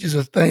God teaches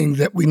us things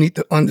that we need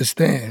to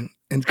understand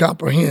and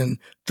comprehend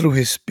through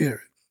his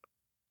spirit.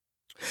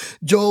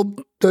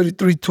 Job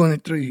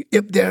 33:23.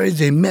 If there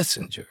is a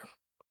messenger,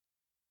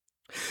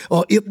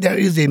 or if there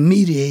is a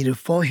mediator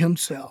for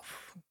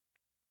himself,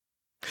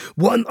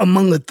 one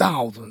among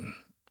 1,000,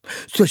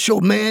 to show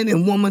man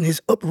and woman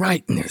his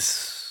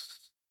uprightness.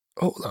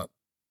 Hold up.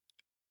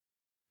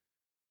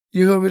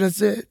 You heard what I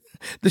said?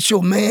 To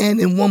show man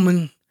and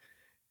woman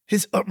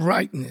his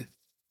uprightness.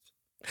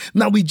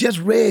 Now, we just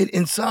read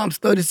in Psalms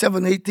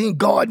 37:18,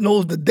 God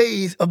knows the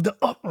days of the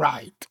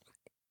upright.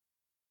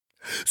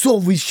 So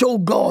if we show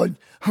God,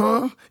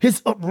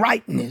 his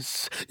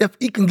uprightness, if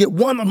he can get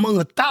one among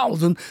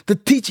 1,000 to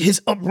teach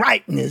his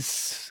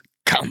uprightness,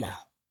 come on.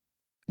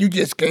 You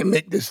just can't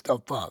make this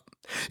stuff up.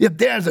 If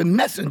there's a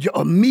messenger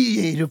or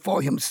mediator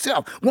for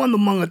himself, one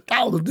among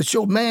 1,000 to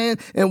show man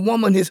and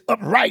woman his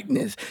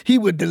uprightness, he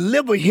would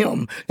deliver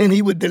him and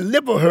he would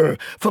deliver her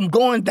from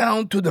going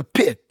down to the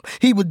pit.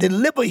 He would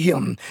deliver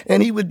him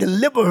and he would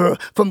deliver her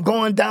from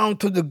going down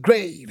to the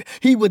grave.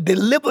 He would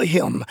deliver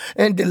him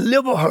and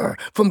deliver her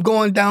from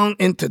going down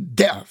into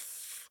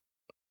death.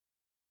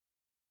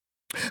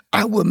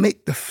 I will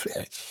make the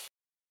flesh.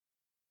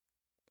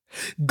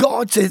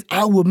 God says,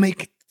 I will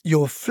make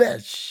your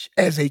flesh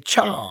as a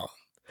child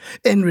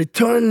and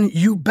return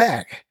you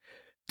back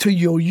to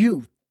your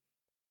youth.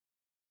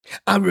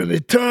 I will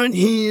return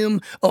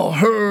him or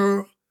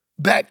her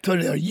back to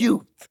their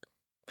youth.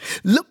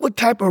 Look what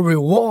type of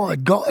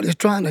reward God is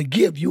trying to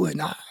give you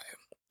and I.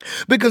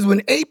 Because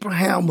when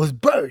Abraham was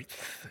birthed,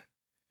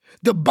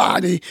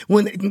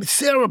 when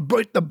Sarah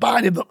birthed the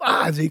body of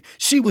Isaac,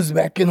 she was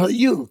back in her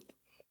youth.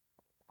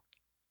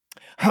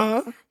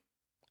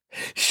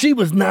 She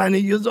was 90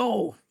 years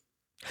old.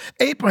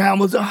 Abraham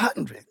was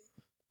 100.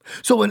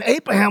 So when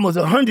Abraham was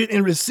 100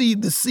 and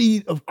received the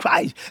seed of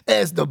Christ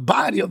as the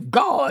body of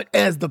God,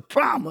 as the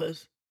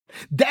promise,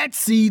 that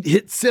seed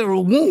hit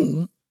Sarah's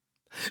womb.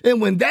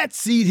 And when that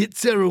seed hit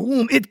Sarah's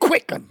womb, it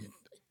quickened.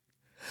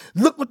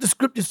 Look what the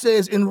scripture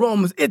says in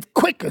Romans. It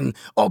quickened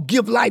or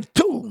give life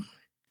to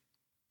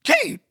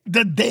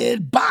the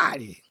dead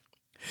body.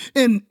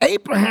 And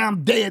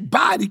Abraham's dead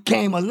body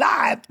came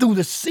alive through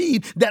the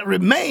seed that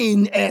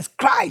remained as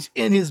Christ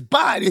in his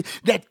body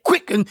that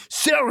quickened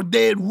Sarah's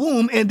dead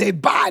womb, and their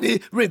body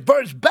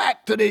reversed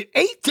back to their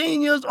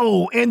 18 years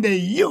old in their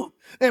youth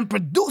and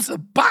produced a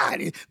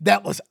body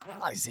that was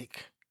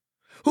Isaac,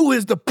 who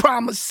is the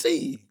promised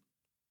seed,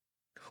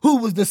 who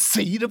was the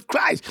seed of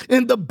Christ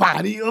in the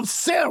body of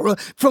Sarah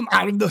from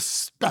out of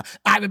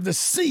the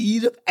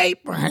seed of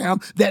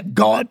Abraham that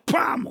God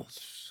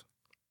promised.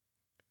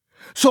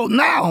 So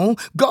now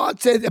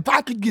God says, if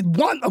I could get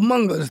one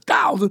among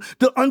 1,000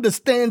 to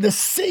understand the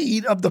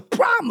seed of the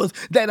promise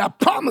that I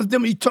promised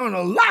them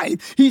eternal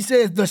life, he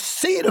says the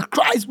seed of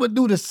Christ will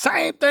do the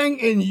same thing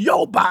in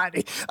your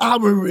body. I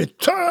will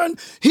return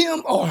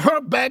him or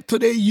her back to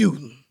their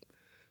youth.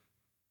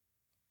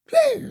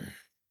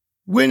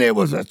 When they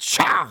was a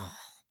child.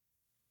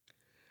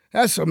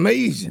 That's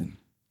amazing.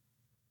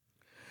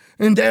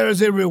 And there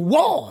is a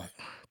reward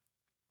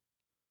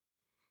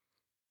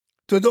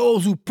to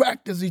those who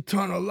practice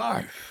eternal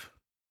life.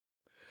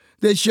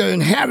 They shall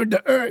inherit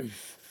the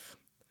earth.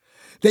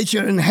 They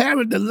shall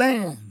inherit the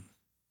land.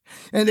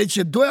 And they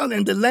shall dwell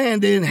in the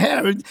land they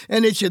inherit,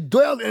 and they shall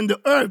dwell in the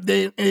earth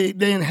they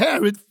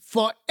inherit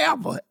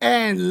forever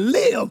and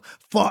live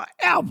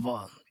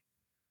forever.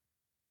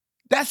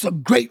 That's a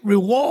great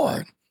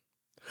reward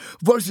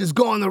versus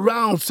going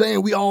around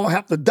saying we all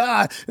have to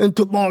die and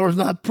tomorrow's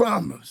not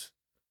promised.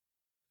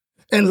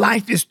 And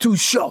life is too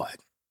short.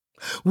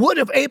 What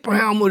if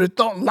Abraham would have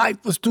thought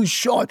life was too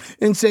short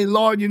and say,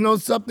 Lord, you know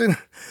something?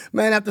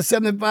 Man, after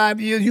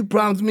 75 years, you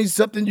promised me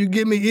something. You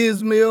give me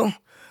Ishmael,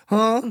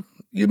 huh?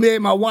 You made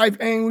my wife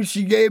angry.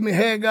 She gave me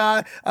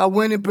Hagar. I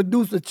went and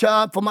produced a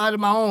child from out of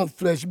my own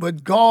flesh.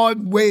 But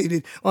God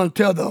waited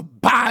until the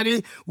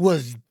body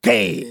was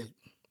dead.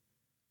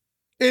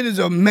 It is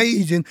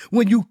amazing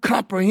when you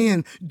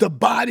comprehend the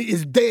body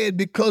is dead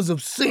because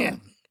of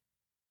sin.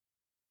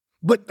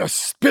 But the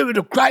Spirit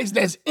of Christ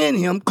that's in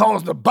him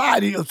caused the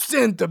body of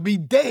sin to be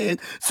dead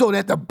so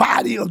that the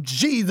body of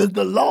Jesus,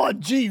 the Lord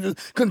Jesus,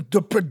 can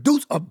to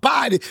produce a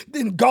body.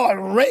 Then God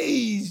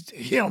raised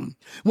him.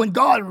 When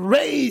God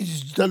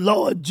raised the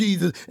Lord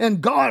Jesus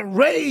and God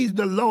raised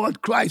the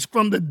Lord Christ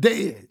from the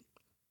dead.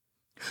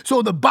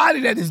 So the body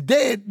that is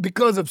dead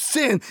because of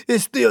sin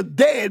is still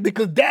dead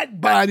because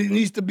that body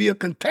needs to be a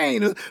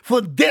container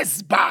for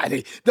this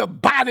body, the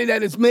body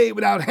that is made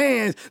without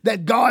hands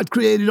that God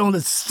created on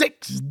the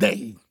sixth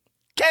day.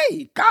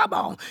 Okay, come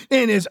on,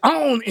 in his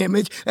own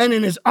image and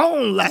in his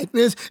own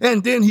likeness,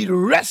 and then he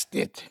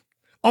rested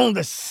on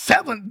the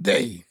seventh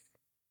day.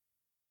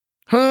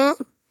 Huh?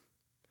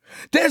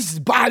 This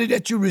body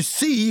that you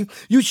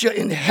receive, you shall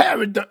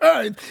inherit the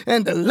earth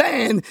and the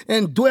land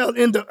and dwell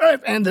in the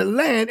earth and the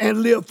land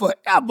and live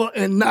forever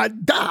and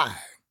not die.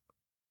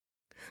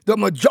 The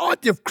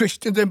majority of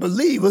Christians and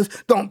believers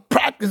don't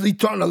practice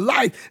eternal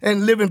life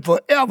and living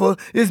forever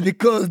is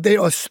because they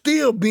are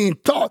still being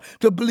taught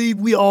to believe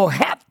we all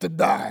have to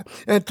die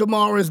and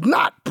tomorrow is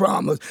not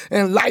promised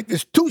and life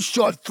is too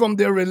short from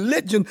their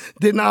religion,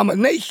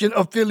 denomination,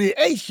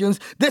 affiliations.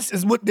 This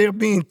is what they're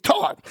being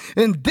taught.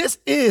 And this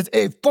is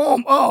a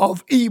form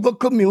of evil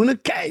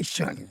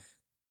communication.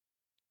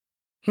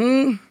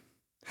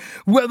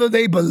 Whether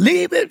they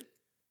believe it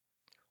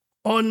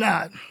or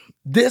not,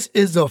 this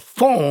is a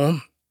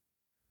form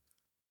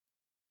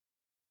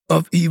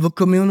of evil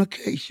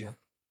communication.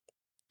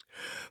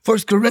 1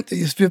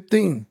 Corinthians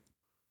 15,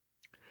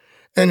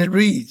 and it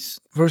reads,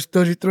 verse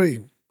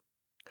 33,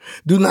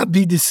 do not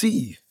be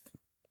deceived.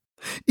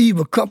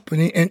 Evil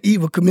company and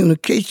evil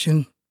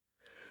communication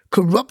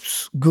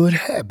corrupts good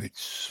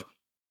habits.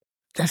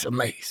 That's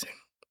amazing.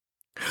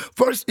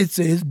 First, it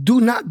says,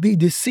 do not be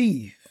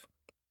deceived.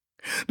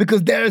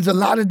 Because there is a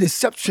lot of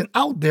deception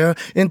out there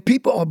and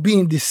people are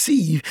being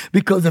deceived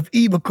because of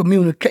evil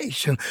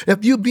communication.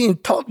 If you're being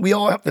taught we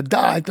all have to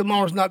die,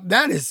 tomorrow's not,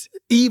 that is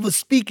evil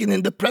speaking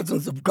in the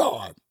presence of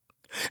God.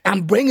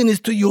 I'm bringing this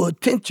to your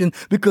attention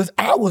because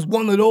I was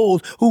one of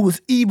those who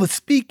was evil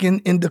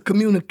speaking in the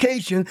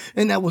communication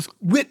and I was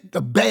with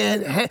the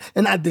bad,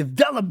 and I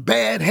developed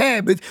bad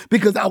habits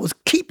because I was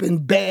keeping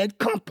bad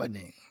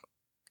company.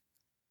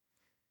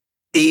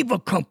 Evil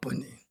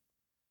company.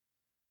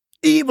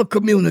 Evil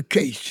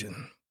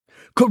communication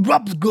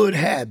corrupts good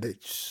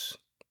habits.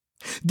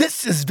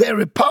 This is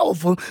very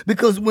powerful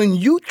because when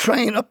you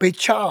train up a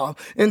child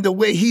in the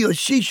way he or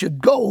she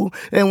should go,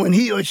 and when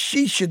he or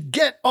she should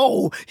get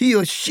old, he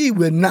or she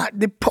will not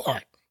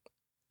depart.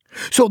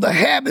 So the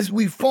habits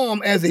we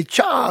form as a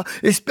child,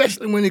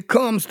 especially when it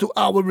comes to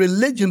our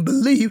religion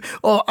belief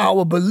or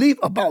our belief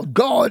about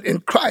God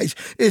and Christ,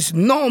 is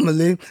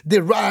normally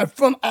derived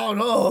from out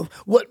of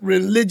what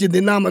religion,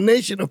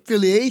 denomination,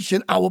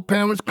 affiliation our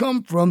parents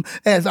come from,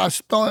 as I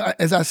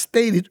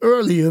stated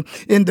earlier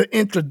in the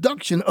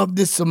introduction of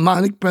this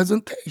sermonic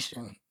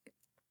presentation.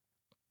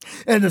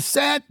 And the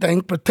sad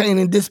thing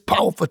pertaining this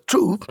powerful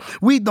truth,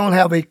 we don't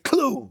have a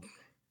clue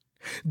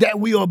that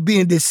we are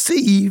being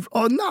deceived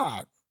or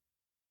not.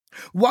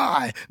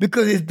 Why?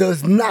 Because it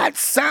does not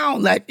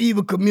sound like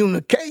evil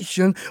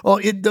communication, or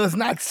it does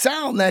not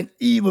sound like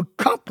evil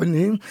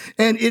company,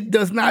 and it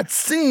does not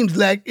seem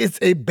like it's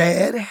a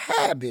bad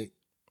habit.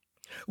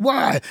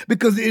 Why?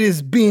 Because it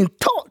is being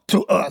taught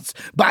to us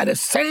by the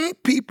same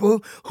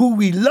people who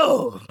we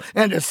love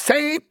and the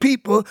same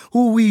people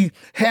who we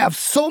have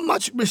so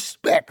much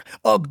respect,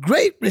 or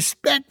great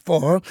respect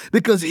for,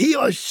 because he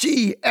or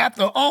she,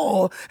 after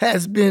all,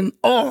 has been,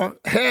 or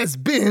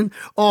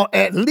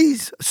at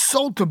least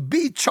so to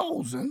be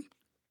chosen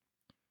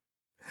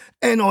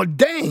and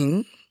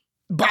ordained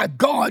by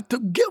God to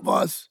give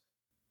us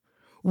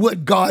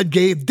what God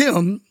gave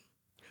them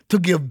to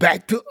give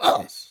back to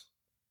us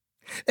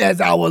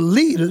as our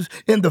leaders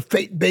in the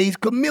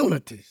faith-based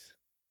communities.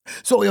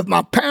 So if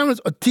my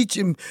parents are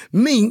teaching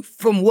me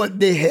from what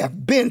they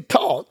have been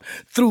taught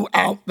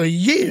throughout the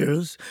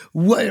years,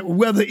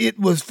 whether it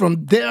was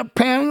from their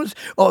parents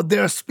or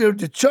their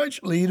spiritual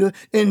church leader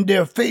in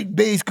their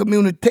faith-based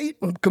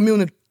communities,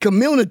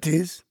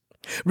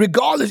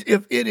 regardless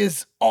if it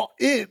is or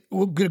if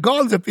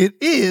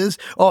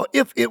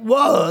it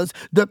was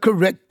the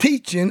correct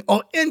teaching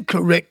or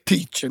incorrect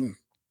teaching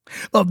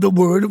of the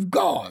Word of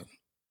God.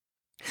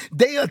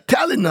 They are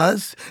telling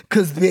us,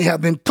 because they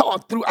have been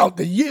taught throughout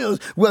the years,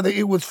 whether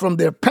it was from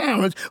their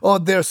parents or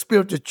their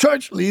spiritual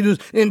church leaders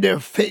in their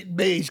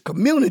faith-based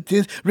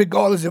communities,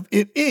 regardless if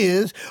it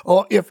is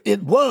or if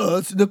it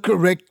was the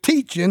correct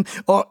teaching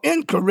or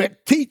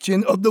incorrect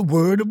teaching of the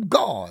Word of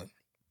God.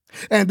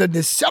 And the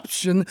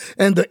deception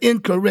and the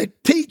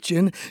incorrect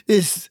teaching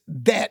is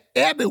that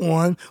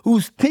everyone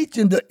who's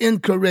teaching the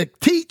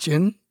incorrect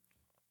teaching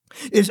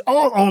is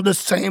all on the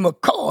same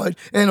accord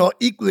and are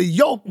equally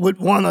yoked with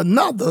one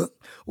another.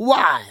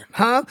 Why?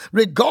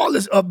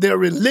 Regardless of their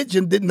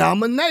religion,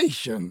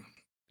 denomination,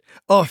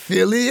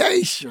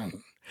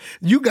 affiliation.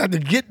 You got to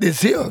get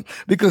this here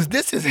because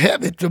this is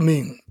heavy to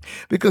me.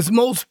 Because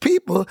most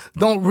people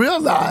don't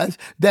realize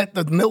that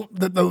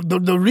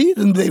the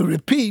reason they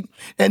repeat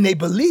and they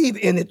believe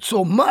in it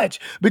so much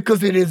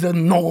because it is a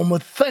normal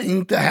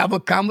thing to have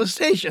a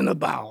conversation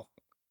about.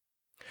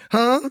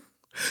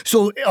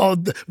 So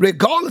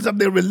regardless of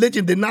their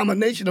religion,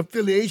 denomination,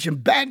 affiliation,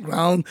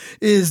 background,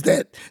 is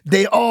that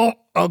they all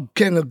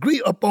can agree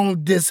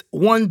upon this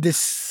one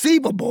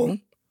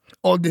deceivable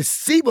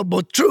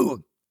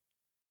truth.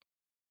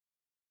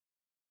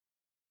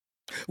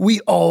 We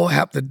all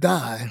have to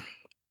die,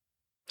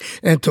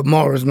 and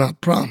tomorrow is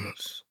not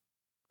promised,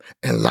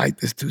 and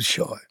life is too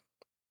short.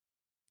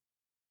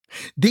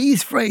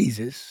 These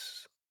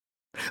phrases,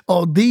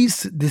 or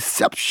these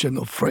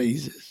deceptional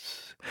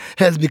phrases,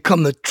 has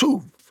become the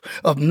truth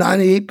of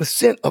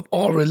 98% of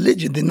all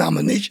religion,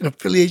 denomination,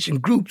 affiliation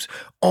groups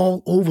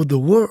all over the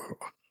world.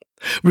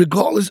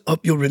 Regardless of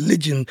your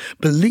religion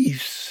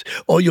beliefs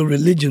or your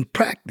religion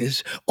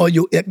practice or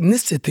your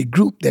ethnicity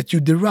group that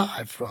you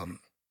derive from.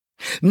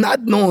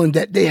 Not knowing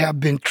that they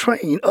have been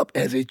trained up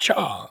as a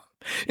child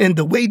in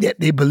the way that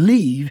they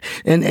believe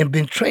and have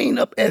been trained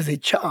up as a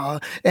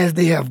child as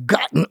they have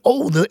gotten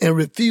older and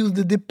refused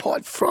to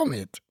depart from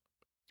it.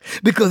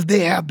 Because they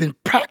have been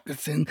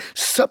practicing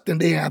something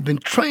they have been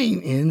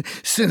trained in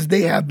since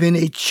they have been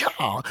a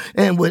child.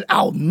 And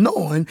without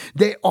knowing,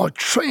 they are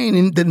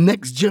training the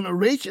next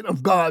generation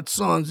of God's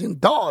sons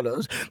and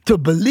daughters to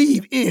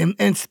believe in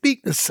and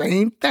speak the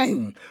same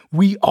thing.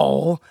 We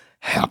all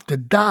have to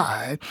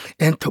die,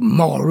 and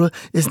tomorrow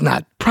is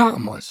not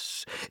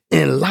promised,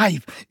 and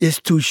life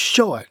is too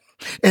short.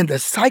 And the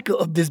cycle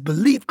of this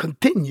belief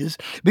continues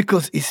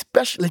because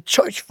especially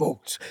church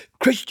folks,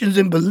 Christians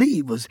and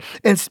believers,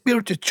 and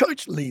spiritual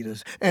church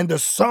leaders, and the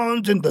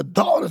sons and the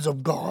daughters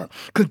of God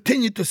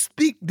continue to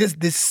speak this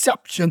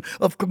deception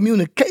of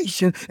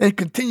communication and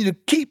continue to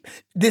keep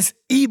this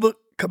evil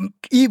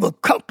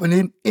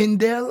company in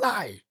their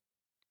life.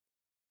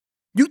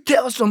 You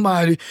tell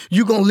somebody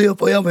you're going to live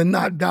forever and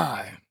not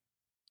die.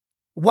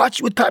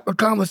 Watch what type of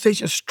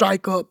conversation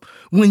strike up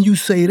when you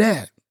say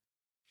that.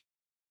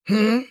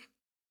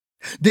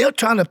 They're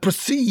trying to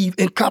perceive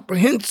and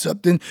comprehend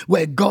something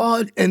where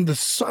God and the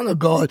Son of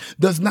God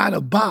does not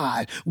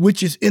abide,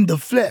 which is in the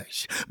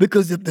flesh.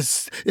 Because if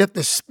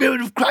the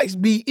Spirit of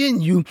Christ be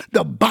in you,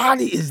 the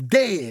body is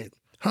dead,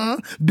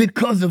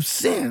 because of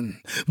sin.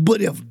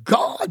 But if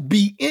God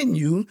be in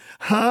you,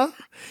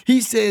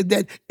 he said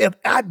that if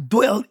I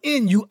dwell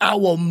in you, I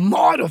will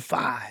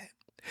mortify.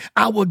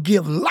 I will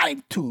give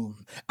life to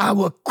him. I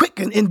will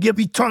quicken and give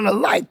eternal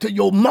life to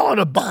your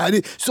mortal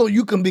body so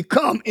you can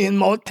become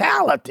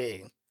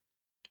immortality.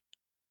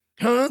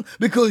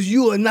 Because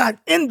you are not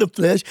in the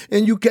flesh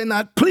and you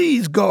cannot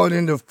please God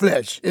in the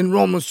flesh in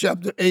Romans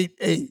chapter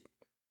 8:8.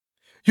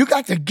 You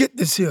got to get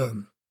this here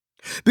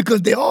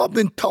because they all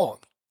been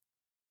taught.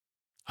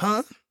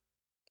 And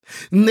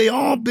they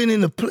all been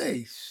in a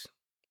place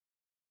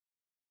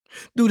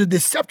through the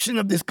deception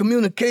of this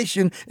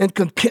communication and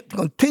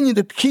continue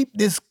to keep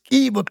this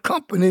evil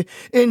company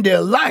in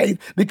their life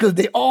because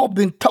they all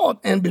been taught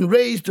and been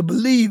raised to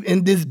believe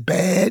in this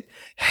bad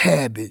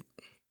habit.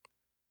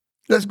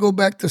 Let's go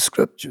back to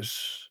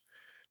scriptures.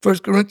 1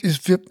 Corinthians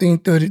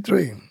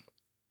 15:33.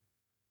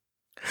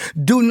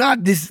 Do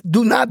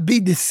not be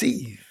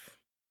deceived.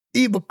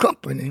 Evil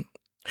company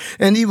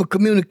and evil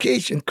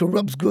communication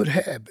corrupts good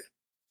habit.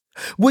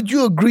 Would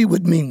you agree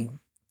with me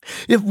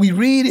if we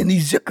read in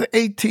Ezekiel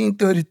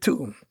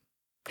 18:32,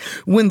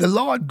 when the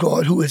Lord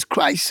God, who is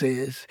Christ,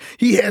 says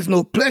he has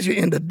no pleasure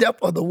in the death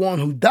of the one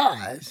who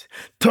dies,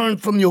 turn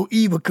from your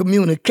evil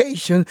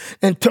communication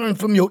and turn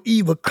from your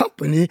evil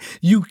company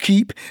you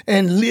keep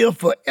and live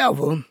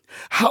forever.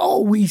 how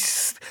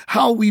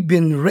we've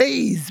been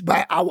raised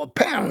by our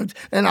parents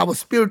and our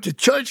spiritual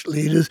church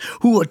leaders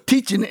who are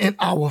teaching in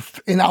our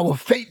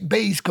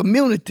faith-based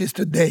communities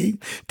today,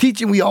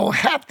 teaching we all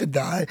have to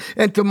die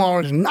and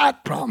tomorrow is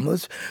not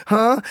promised,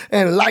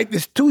 and life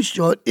is too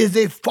short, is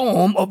a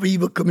form of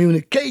evil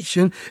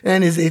communication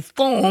and is a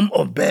form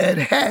of bad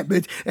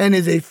habits and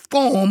is a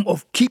form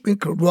of keeping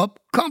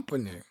corrupt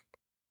company.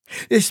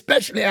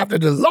 Especially after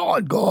the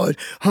Lord God,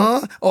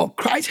 or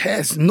Christ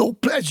has no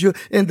pleasure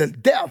in the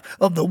death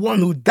of the one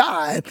who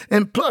died.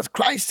 And plus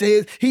Christ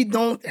says he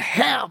don't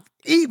have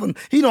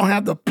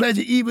the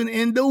pleasure even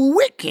in the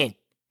wicked,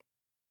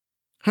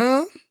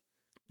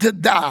 to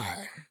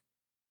die.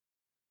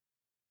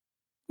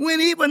 When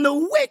even the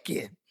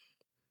wicked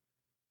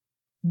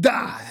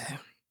die,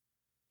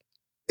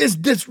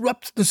 it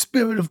disrupts the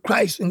spirit of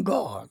Christ and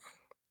God.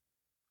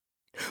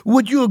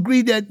 Would you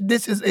agree that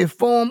this is a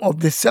form of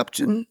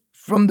deception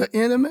from the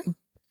enemy?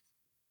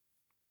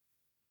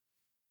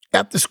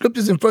 After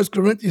scriptures in 1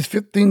 Corinthians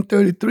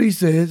 15:33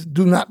 says,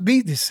 do not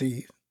be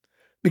deceived,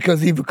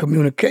 because evil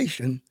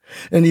communication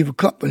and evil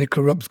company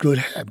corrupts good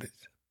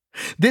habits.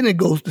 Then it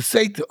goes to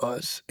say to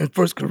us in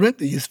 1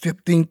 Corinthians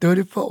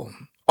 15:34,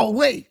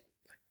 awake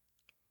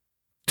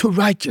to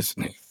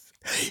righteousness.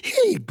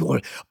 Hey,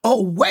 boy,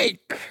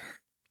 awake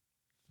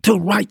to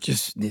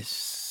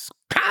righteousness.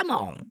 Come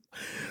on,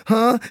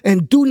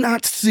 and do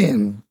not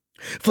sin.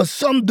 For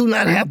some do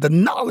not have the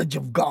knowledge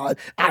of God.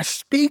 I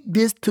speak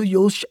this to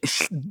you,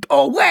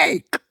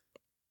 awake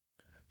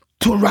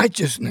to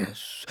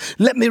righteousness.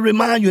 Let me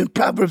remind you in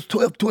Proverbs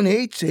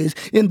 12:28 says,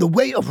 in the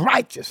way of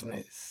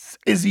righteousness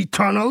is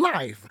eternal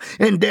life,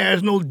 and there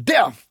is no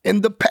death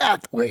in the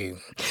pathway.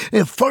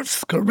 And 1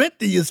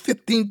 Corinthians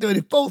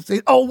 15:34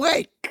 says,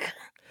 awake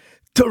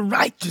to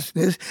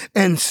righteousness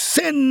and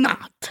sin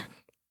not.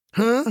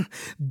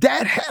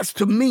 That has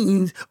to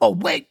mean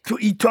awake to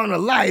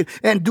eternal life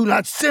and do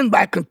not sin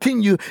by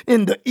continue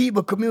in the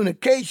evil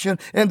communication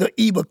and the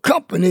evil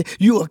company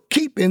you are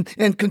keeping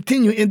and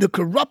continue in the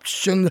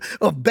corruption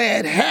of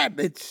bad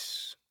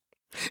habits.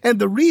 And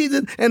the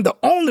reason and the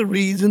only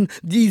reason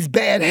these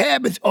bad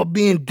habits are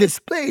being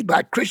displayed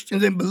by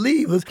Christians and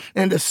believers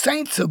and the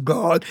saints of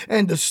God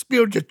and the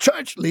spiritual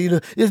church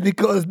leader is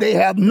because they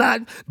have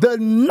not the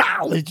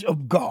knowledge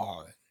of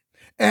God.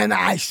 And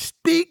I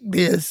speak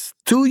this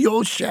to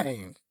your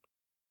shame.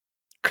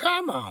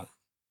 Come on.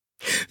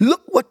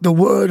 Look what the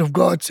word of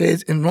God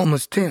says in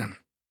Romans 10.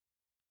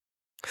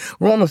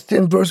 Romans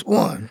 10 verse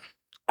 1.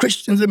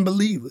 Christians and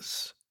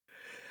believers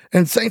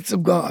and saints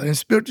of God and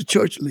spiritual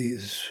church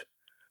leaders,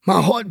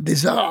 my heart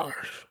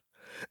desires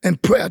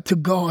and prayer to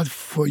God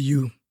for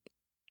you,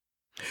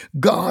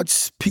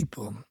 God's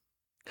people.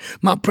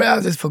 My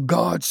prayers is for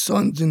God's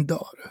sons and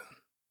daughters.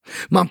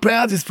 My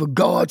prayers is for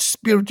God's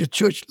spiritual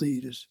church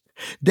leaders,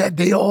 that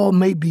they all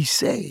may be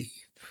saved.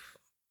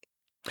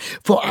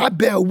 For I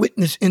bear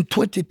witness in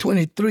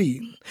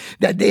 2023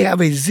 that they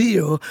have a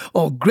zeal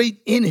or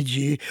great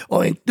energy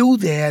or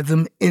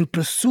enthusiasm in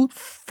pursuit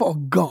for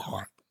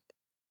God,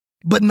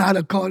 but not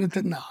according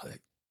to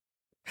knowledge.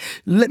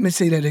 Let me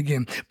say that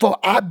again. For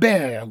I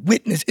bear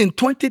witness in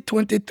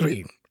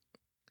 2023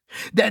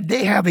 that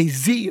they have a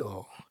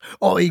zeal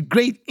or a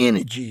great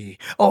energy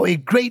or a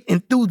great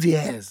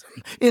enthusiasm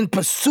in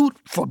pursuit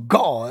for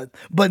God,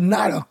 but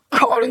not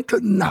according to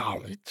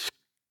knowledge.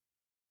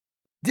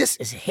 This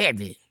is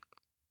heavy.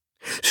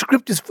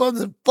 Scriptures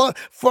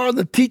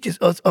further teaches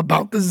us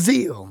about the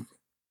zeal.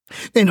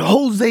 In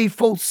Hosea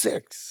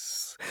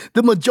 4:6,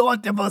 the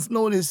majority of us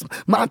know this.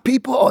 My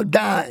people are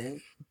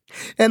dying.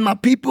 And my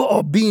people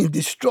are being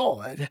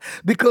destroyed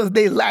because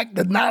they lack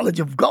the knowledge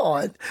of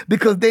God,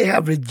 because they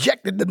have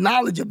rejected the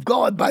knowledge of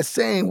God by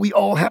saying we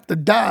all have to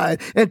die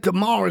and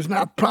tomorrow is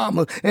not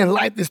promised and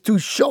life is too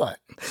short.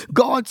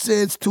 God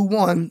says to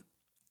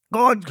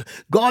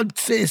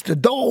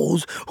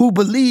those who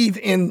believe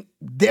in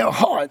their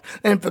heart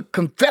and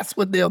confess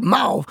with their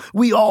mouth,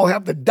 we all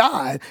have to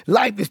die.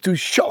 Life is too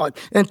short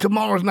and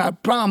tomorrow's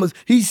not promised.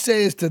 He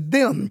says to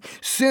them,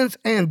 since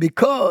and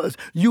because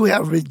you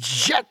have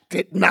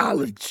rejected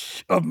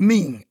knowledge of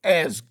me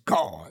as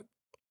God,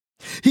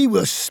 he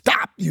will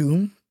stop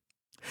you.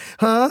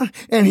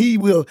 And he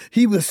will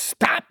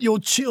stop your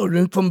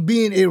children from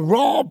being a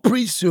royal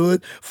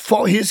priesthood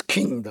for his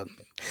kingdom.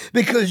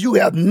 Because you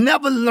have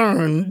never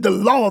learned the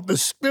law of the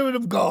Spirit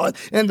of God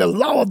and the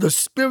law of the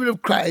Spirit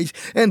of Christ.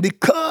 And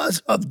because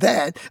of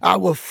that, I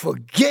will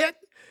forget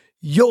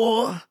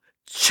your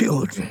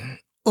children.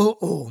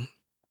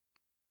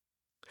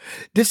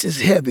 This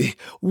is heavy.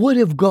 What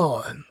if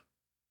God,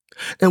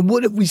 and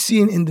what if we see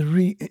in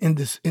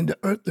the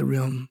earthly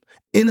realm,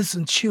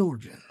 innocent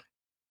children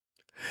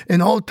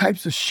and all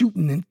types of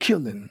shooting and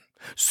killing,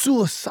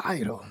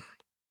 suicidal,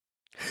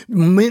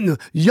 men,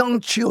 young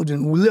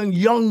children,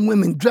 young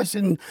women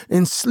dressing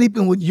and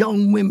sleeping with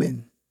young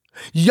women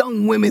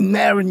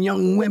marrying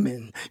young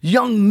women,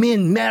 young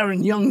men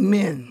marrying young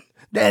men.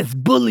 There's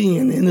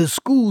bullying in the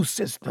school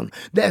system.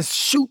 There's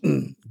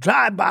shooting,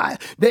 drive-by.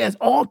 There's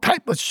all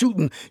type of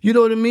shooting. You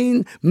know what I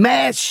mean?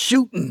 Mass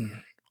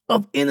shooting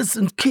of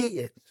innocent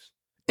kids.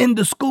 in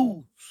the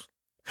schools?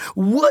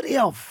 What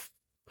if?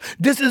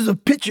 This is a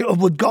picture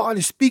of what God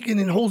is speaking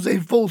in Hosea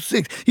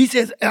 4:6. He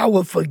says, I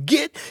will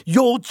forget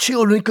your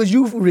children because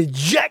you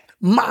reject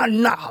my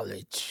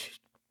knowledge.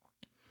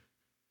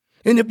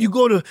 And if you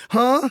go to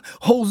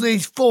Hosea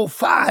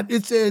 4:5,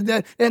 it says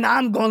that, and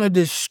I'm going to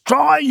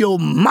destroy your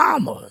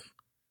mama.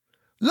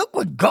 Look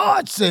what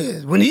God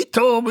says. When he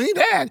told me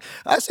that,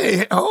 I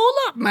said, hold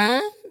up,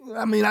 man.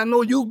 I mean, I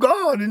know you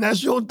God and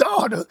that's your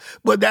daughter,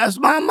 but that's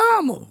my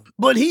mama.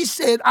 But he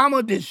said, I'm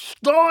going to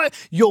destroy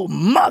your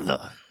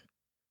mother.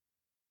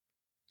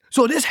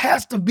 So this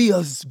has to be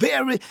a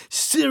very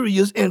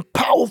serious and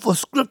powerful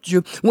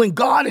scripture when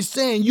God is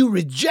saying you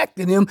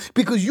rejected him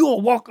because you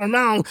are walking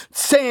around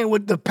saying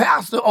with the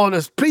pastor or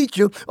the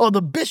preacher or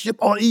the bishop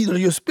or either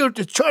your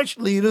spiritual church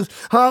leaders,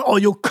 or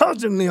your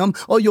cousin them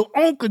or your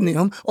uncle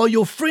them or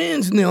your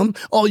friends them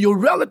or your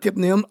relative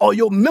them or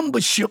your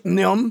membership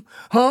them,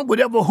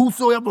 whatever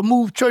whosoever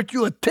move church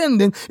you're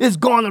attending is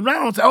going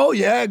around and say, oh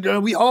yeah,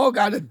 girl, we all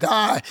got to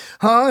die,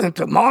 and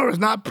tomorrow's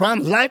not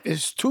promised. Life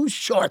is too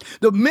short.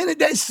 The minute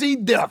they see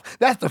death,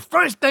 that's the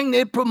first thing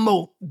they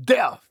promote,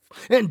 death.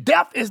 And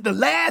death is the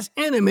last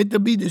enemy to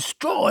be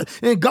destroyed.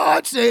 And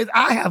God says,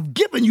 I have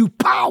given you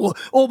power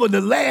over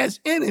the last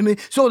enemy,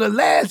 so the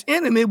last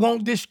enemy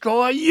won't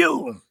destroy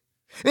you.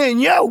 And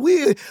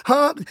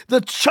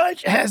the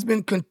church has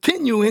been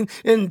continuing,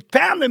 and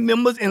family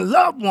members and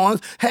loved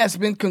ones has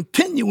been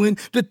continuing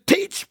to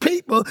teach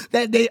people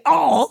that they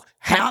all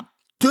have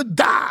to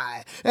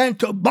die. And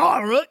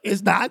tomorrow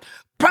is not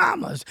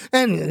promised.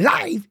 And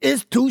life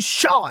is too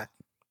short.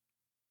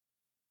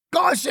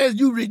 God says,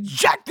 you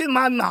rejected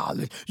my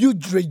knowledge. You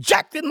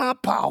rejected my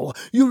power.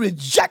 You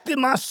rejected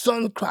my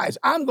son Christ.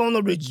 I'm going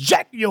to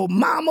reject your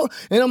mama,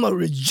 and I'm going to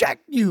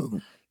reject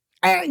you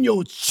and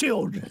your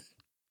children.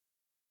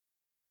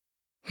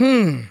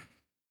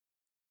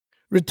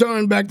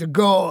 Return back to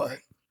God.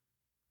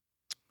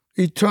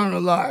 Eternal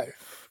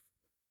life.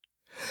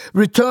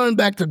 Return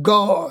back to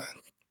God.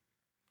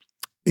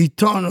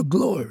 Eternal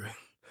glory.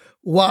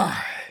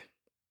 Why?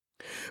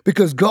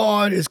 Because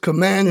God is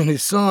commanding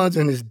his sons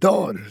and his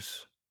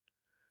daughters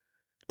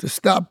to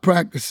stop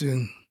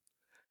practicing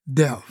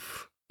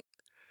death.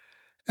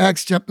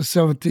 Acts chapter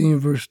 17,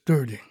 verse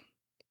 30.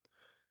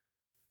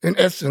 In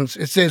essence,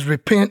 it says,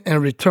 repent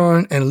and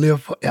return and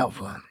live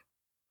forever.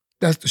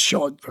 That's the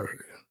short version.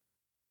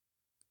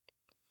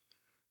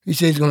 He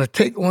says he's going to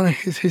take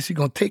he's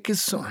going to take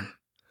his son.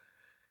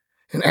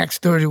 In Acts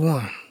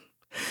 31,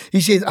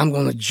 he says, I'm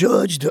going to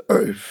judge the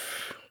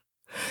earth.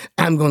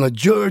 I'm going to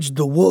judge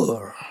the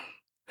world.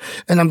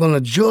 And I'm going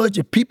to judge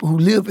the people who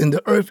live in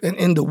the earth and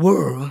in the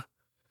world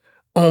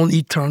on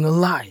eternal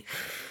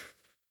life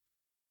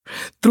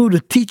through the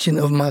teaching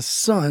of my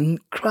son,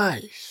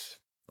 Christ.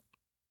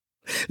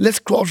 Let's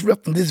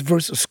cross-reference this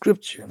verse of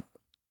scripture.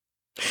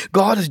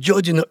 God is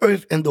judging the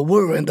earth and the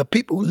world, and the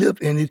people who live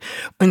in it,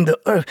 in the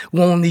earth,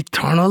 want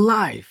eternal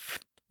life.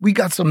 We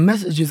got some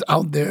messages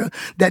out there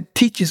that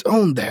teaches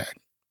on that.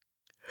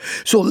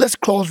 So let's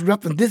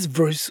cross-reference this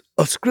verse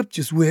of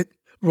scriptures with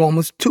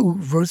Romans 2,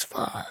 verse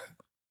 5.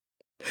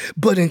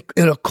 But in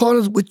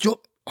accordance with your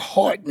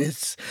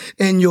hardness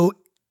and your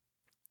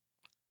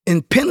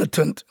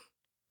impenitent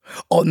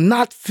or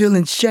not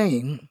feeling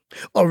shame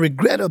or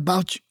regret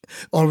about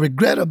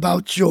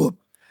your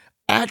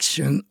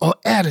action or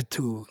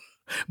attitude,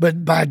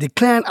 but by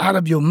declaring out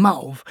of your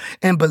mouth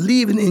and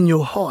believing in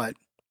your heart,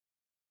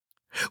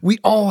 we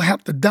all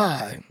have to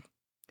die,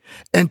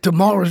 and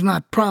tomorrow is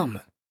not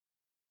promised,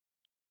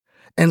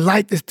 and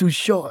life is too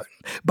short.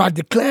 By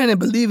declaring and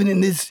believing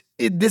in this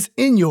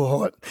in your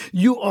heart,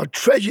 you are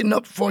treasuring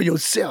up for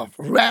yourself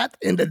wrath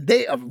in the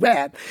day of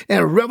wrath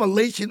and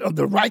revelation of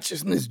the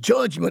righteousness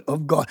judgment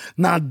of God.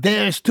 Now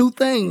there's two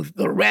things,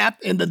 the wrath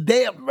and the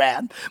day of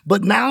wrath,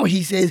 but now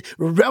he says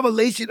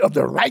revelation of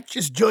the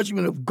righteous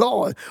judgment of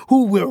God,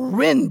 who will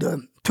render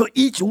to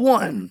each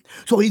one.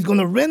 So he's going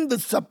to render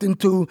something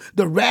to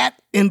the wrath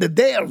in the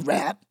day of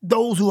wrath,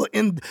 those who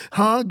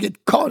are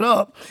get caught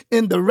up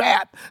in the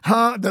wrath,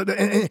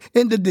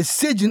 in the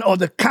decision or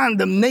the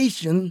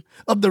condemnation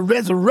of the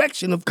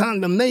resurrection of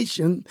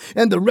condemnation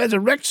and the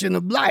resurrection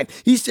of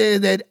life. He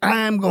said that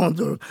I am going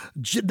to,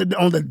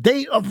 on the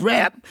day of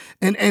wrath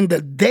and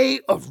the day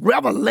of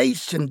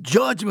revelation,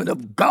 judgment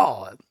of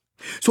God.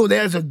 So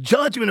there's a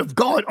judgment of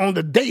God on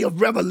the day of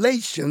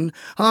revelation,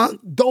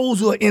 those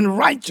who are in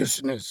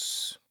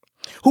righteousness,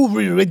 who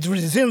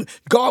resent,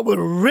 God will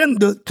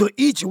render to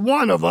each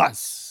one of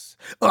us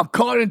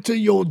according to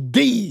your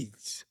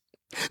deeds.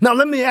 Now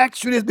let me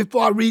ask you this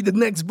before I read the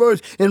next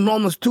verse in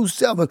Romans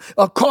 2:7,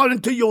 according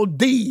to your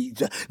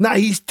deeds. Now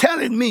he's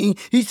telling me,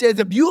 he says,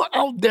 if you're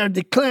out there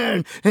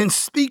declaring and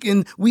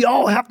speaking, we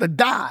all have to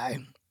die.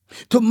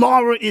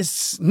 Tomorrow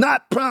is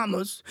not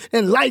promised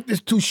and life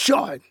is too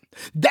short.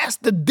 That's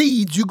the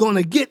deeds you're going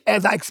to get,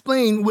 as I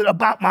explained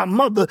about my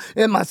mother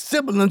and my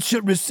siblings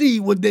should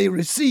receive what they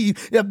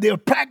receive if they're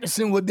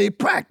practicing what they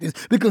practice,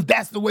 because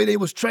that's the way they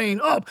was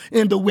trained up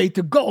and the way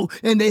to go,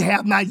 and they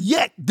have not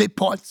yet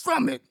depart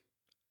from it.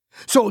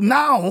 So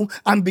now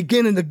I'm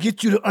beginning to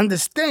get you to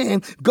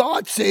understand.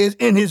 God says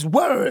in his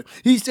word,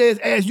 he says,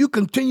 as you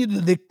continue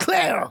to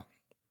declare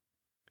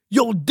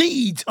your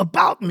deeds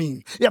about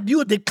me. If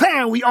you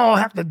declare we all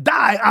have to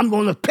die, I'm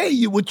going to pay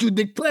you what you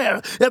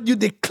declare. If you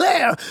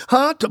declare,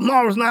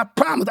 tomorrow's not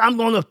promised, I'm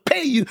going to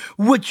pay you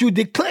what you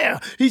declare.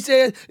 He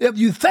says, if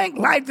you think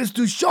life is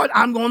too short,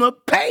 I'm going to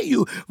pay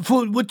you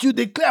for what you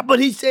declare. But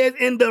he says,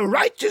 in the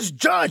righteous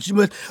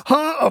judgment,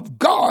 of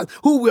God,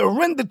 who will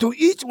render to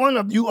each one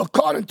of you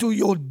according to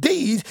your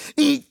deeds,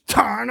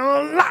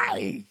 eternal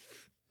life.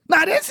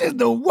 Now, this is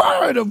the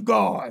word of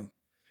God.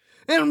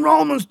 In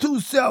Romans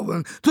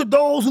 2:7, to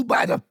those who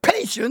by the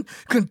patience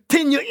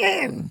continue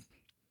in.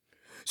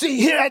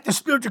 See, here at the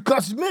Spiritual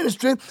Cuts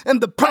Ministry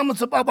and the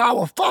promise of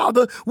our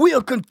Father, we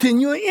are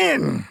continuing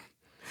in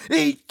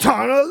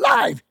eternal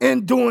life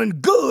and doing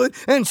good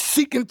and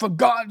seeking for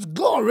God's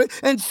glory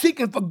and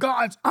seeking for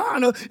God's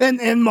honor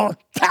and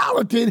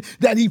immortality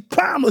that he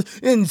promised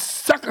in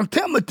 2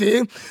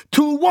 Timothy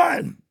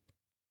 2:1.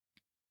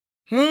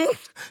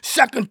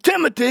 2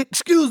 Timothy,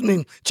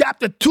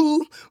 chapter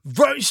 2,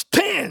 verse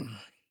 10.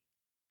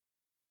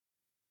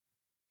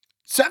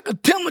 2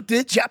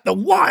 Timothy chapter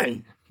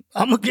 1.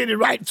 I'm going to get it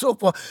right so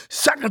far.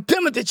 2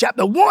 Timothy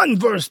chapter 1,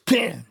 verse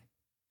 10.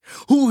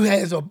 Who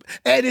has,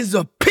 at his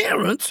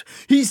appearance,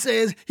 he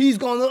says he's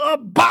going to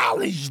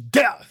abolish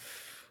death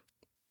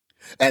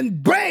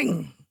and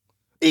bring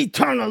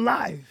eternal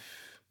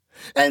life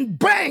and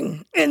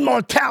bring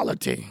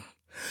immortality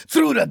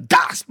through the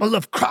gospel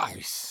of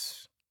Christ.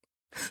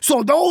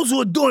 So those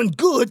who are doing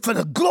good for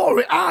the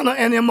glory, honor,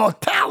 and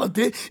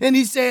immortality, and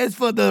he says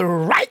for the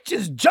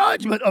righteous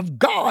judgment of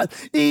God,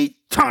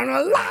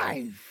 eternal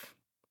life.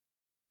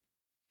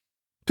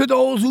 To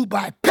those who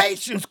by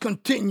patience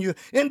continue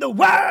in the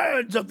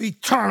words of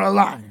eternal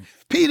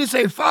life. Peter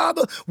said,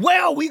 Father,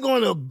 where are we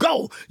going to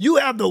go? You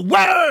have the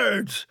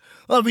words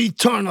of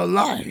eternal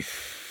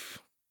life.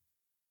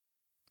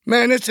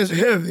 Man, this is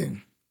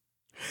heavy.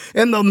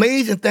 And the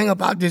amazing thing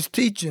about this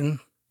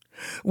teaching,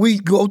 we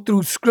go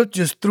through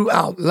scriptures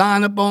throughout,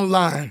 line upon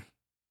line,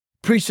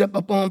 precept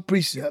upon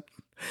precept.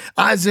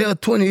 Isaiah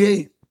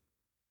 28.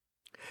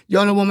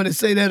 Y'all don't want me to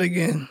say that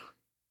again.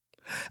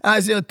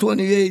 Isaiah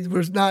 28,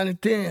 verse 9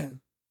 and 10.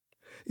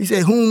 He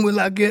said, whom will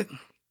I get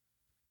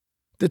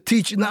to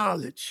teach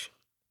knowledge?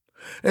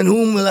 And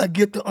whom will I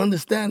get to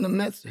understand the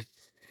message?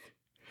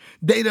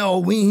 They that are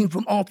weaned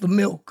from off the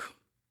milk.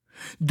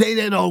 They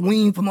that are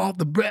weaned from off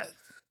the breast.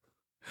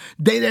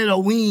 They that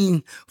are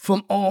weaned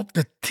from off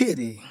the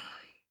titty.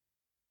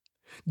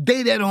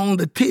 They that are on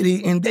the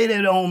titty and they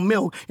that are on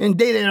milk and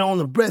they that are on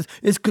the breast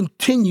is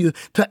continue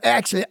to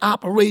actually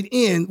operate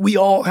in, we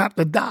all have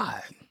to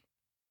die.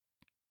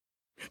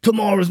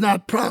 Tomorrow's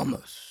not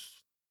promised.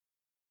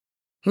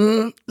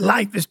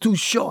 Life is too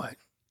short.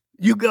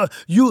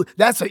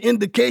 That's an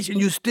indication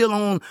you're still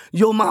on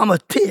your mama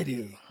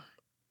titty.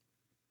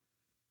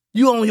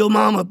 You on your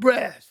mama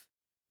breast.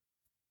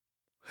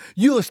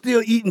 You are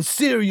still eating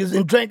cereals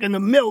and drinking the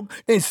milk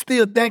and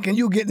still thinking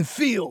you getting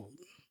filled.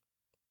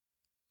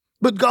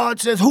 But God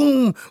says,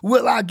 whom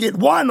will I get?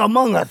 One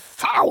among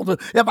 1,000.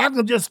 If I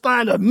can just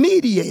find a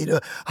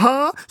mediator,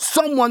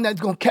 someone that's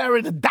going to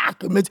carry the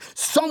documents,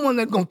 someone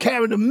that's going to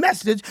carry the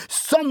message,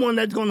 someone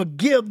that's going to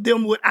give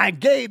them what I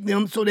gave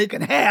them so they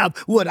can have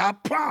what I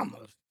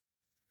promised.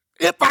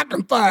 If I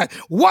can find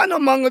one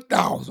among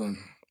 1,000,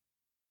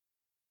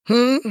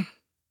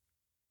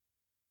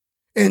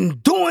 in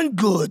doing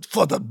good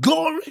for the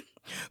glory,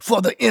 for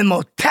the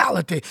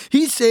immortality,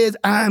 he says,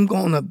 I'm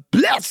going to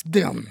bless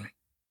them.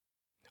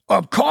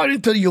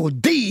 According to your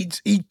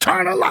deeds,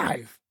 eternal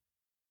life.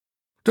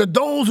 To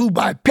those who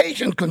by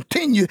patience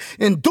continue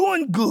in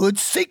doing good,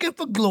 seeking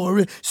for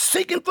glory,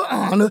 seeking for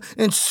honor,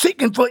 and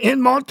seeking for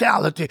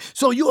immortality.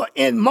 So you are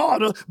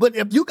immortal, but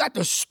if you got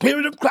the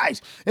Spirit of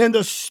Christ and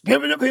the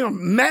Spirit of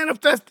him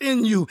manifest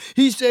in you,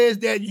 he says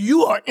that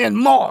you are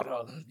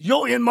immortal.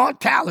 Your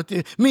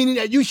immortality, meaning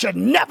that you should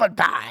never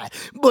die.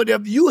 But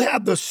if you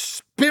have the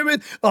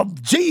Spirit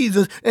of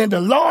Jesus and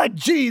the Lord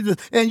Jesus,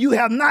 and you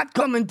have not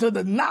come into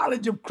the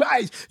knowledge of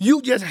Christ,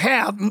 you just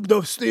have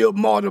the still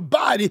mortal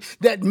body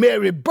that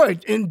Mary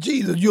birthed in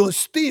Jesus. You're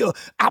still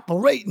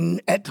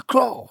operating at the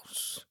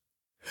cross.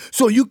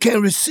 So you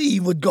can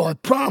receive what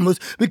God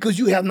promised because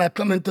you have not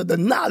come into the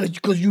knowledge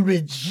because you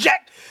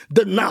reject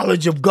the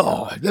knowledge of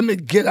God. Let me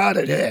get out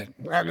of that.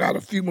 I got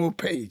a few more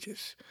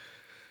pages.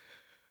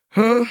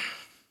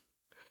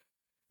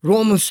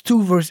 Romans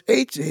 2 verse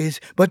 8 says,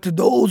 but to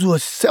those who are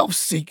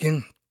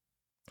self-seeking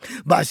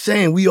by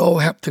saying we all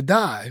have to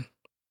die,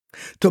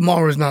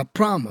 tomorrow is not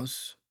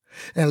promised,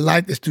 and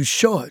life is too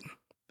short,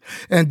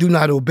 and do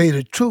not obey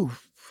the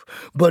truth,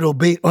 but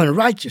obey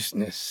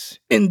unrighteousness,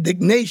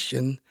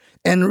 indignation,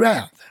 and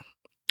wrath.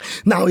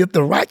 Now, if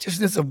the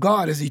righteousness of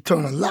God is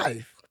eternal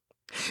life,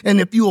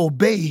 and if you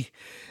obey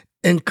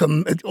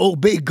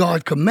obey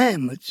God's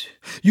commandments,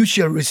 you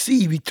shall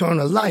receive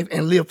eternal life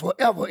and live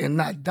forever and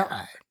not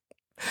die.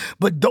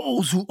 But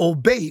those who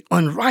obey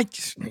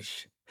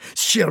unrighteousness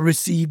shall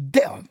receive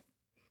death.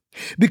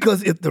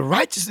 Because if the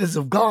righteousness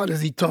of God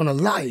is eternal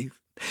life,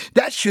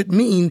 that should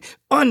mean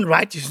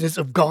unrighteousness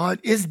of God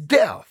is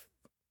death.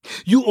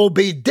 You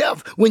obey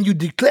death when you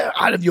declare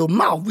out of your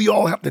mouth, we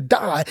all have to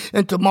die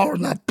and tomorrow's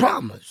not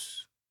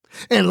promised.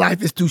 And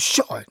life is too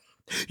short.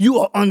 You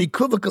are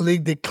unequivocally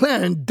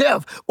declaring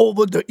death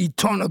over the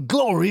eternal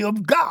glory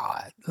of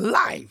God,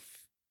 life.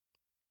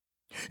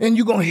 And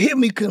you're going to hear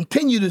me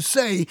continue to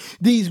say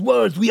these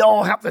words, we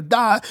all have to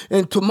die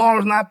and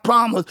tomorrow's not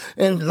promised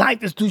and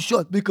life is too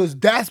short, because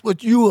that's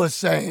what you are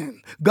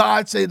saying.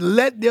 God said,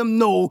 let them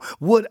know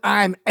what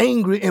I'm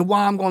angry and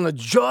why I'm going to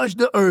judge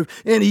the earth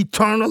in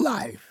eternal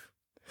life.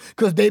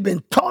 Because they've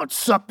been taught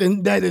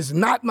something that is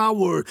not my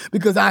word,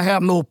 because I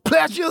have no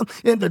pleasure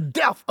in the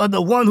death of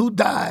the one who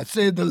died,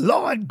 said the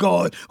Lord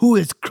God, who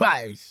is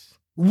Christ.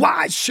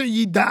 Why should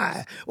ye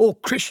die, O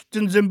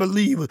Christians and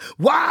believers?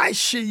 Why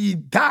should ye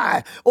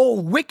die, O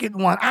wicked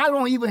one? I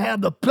don't even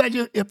have the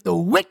pleasure if the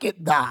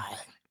wicked die.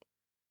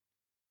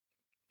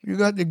 You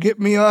got to get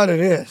me out of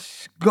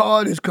this.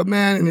 God is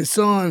commanding his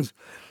sons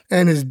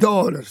and his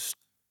daughters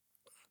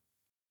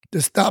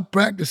to stop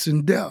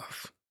practicing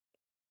death.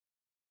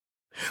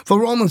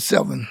 For Romans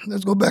 7,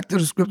 let's go back to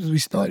the scriptures we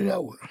started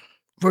out with.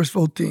 Verse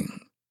 14.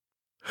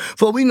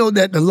 For we know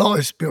that the law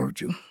is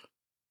spiritual.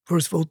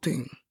 Verse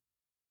 14.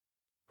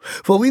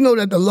 For we know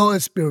that the law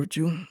is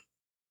spiritual,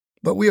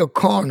 but we are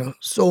carnal,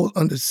 sold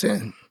under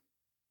sin.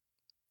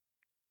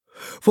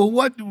 For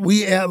what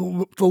we are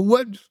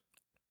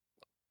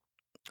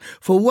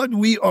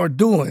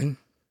doing,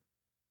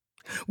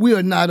 we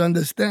are not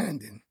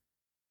understanding.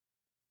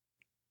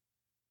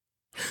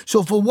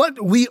 So for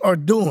what we are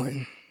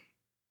doing,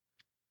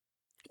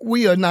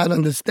 we are not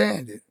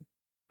understanding.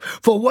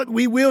 For what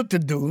we will to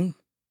do,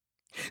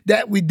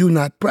 that we do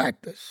not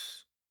practice.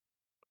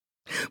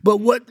 But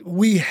what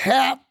we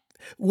hate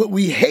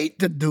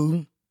to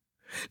do,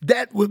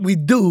 that what we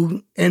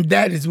do, and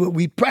that is what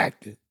we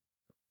practice.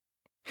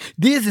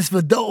 This is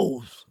for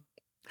those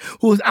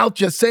who is out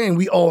there saying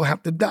we all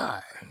have to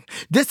die.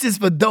 This is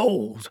for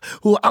those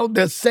who are out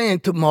there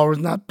saying tomorrow is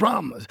not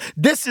promised.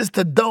 This is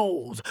to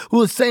those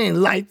who are saying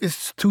life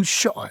is too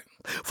short.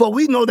 For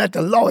we know that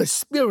the law is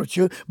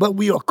spiritual, but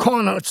we are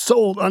carnal,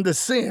 sold under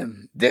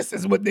sin. This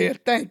is what they're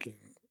thinking.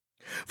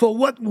 For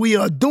what we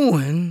are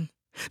doing,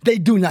 they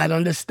do not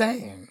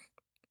understand.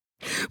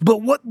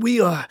 But what we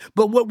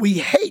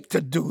hate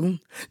to do,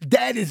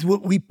 that is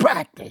what we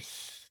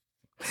practice.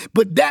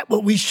 But that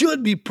what we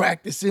should be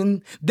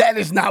practicing, that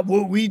is not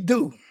what we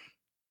do.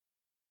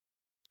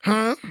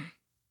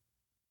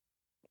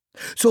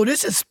 So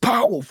this is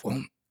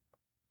powerful,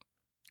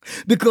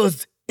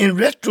 because in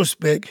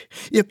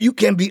retrospect, if you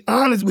can be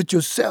honest with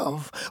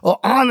yourself or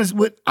honest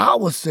with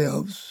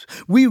ourselves,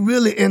 we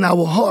really in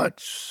our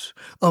hearts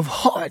of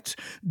hearts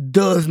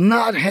does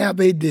not have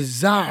a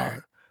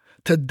desire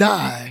to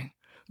die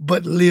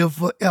but live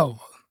forever.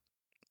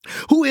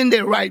 Who in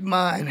their right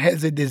mind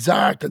has a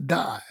desire to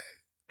die?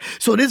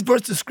 So this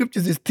verse of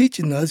scriptures is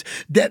teaching us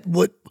that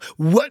what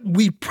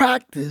we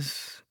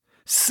practice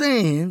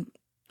saying,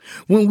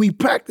 when we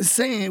practice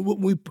saying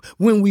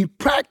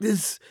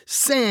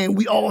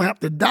we all have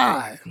to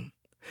die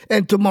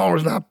and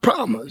tomorrow's not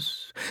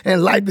promised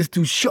and life is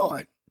too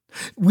short,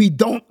 we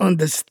don't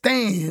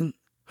understand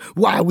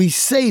why we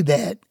say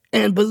that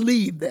and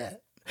believe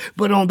that.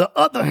 But on the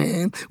other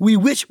hand, we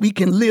wish we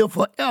can live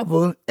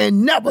forever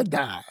and never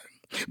die.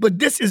 But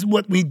this is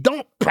what we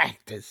don't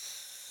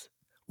practice.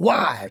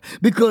 Why?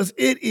 Because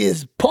it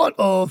is part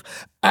of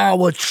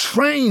our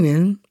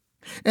training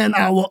and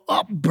our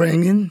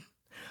upbringing,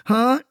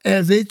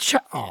 as a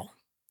child.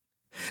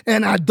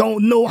 And I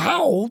don't know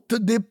how to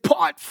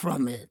depart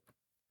from it,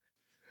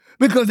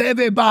 because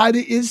everybody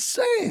is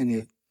saying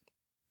it.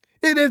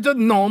 It is a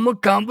normal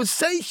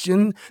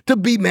conversation to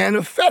be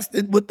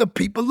manifested with the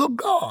people of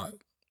God.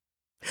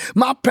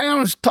 My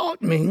parents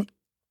taught me,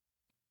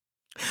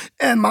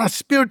 and my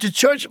spiritual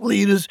church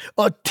leaders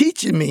are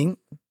teaching me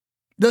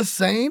the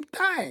same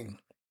thing.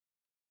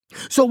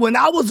 So when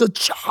I was a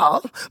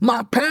child,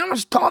 my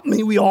parents taught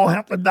me we all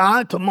have to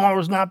die,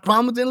 tomorrow's not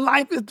promised, and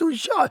life is too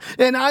short.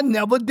 And I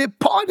never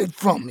departed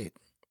from it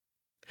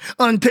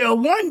until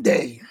one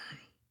day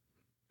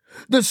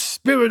the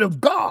Spirit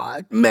of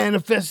God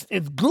manifested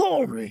its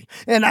glory,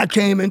 and I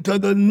came into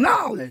the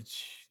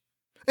knowledge.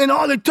 And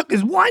all it took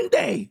is one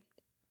day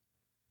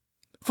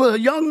for a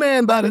young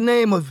man by the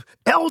name of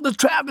Elder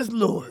Travis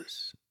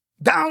Lewis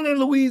down in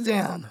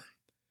Louisiana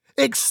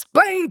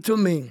explain to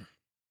me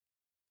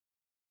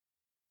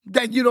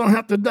that you don't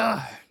have to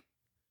die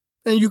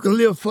and you can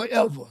live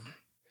forever.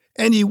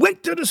 And he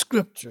went to the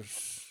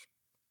scriptures,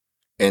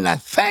 and I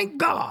thank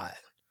God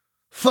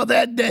for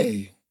that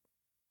day.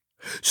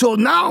 So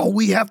now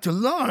we have to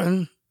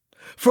learn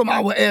from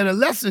our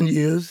adolescent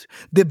years,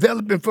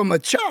 developing from a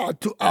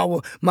child to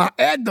my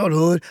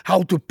adulthood,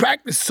 how to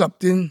practice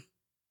something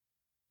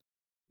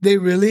they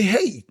really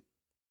hate.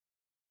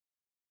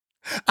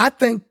 I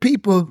think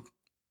people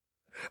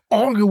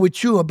argue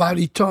with you about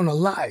eternal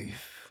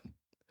life.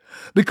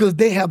 because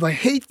they have a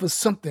hate for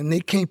something they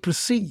can't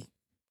perceive.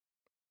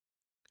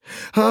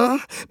 Huh?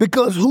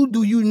 Because who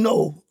do you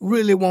know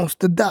really wants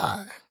to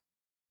die?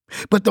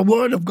 But the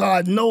word of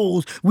God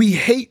knows we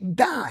hate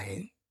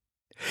dying.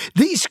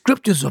 These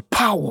scriptures are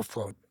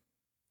powerful.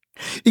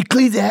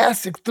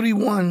 Ecclesiastes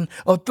 3:1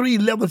 or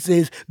 3:11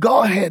 says,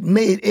 God had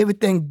made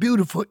everything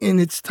beautiful in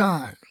its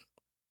time.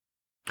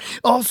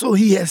 Also,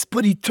 he has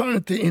put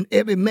eternity in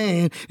every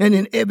man and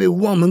in every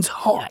woman's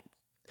heart,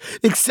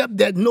 except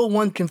that no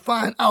one can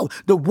find out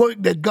the work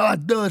that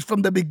God does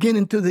from the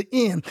beginning to the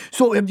end.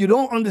 So if you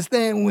don't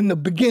understand when the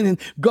beginning,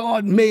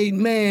 God made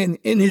man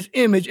in his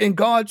image, and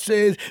God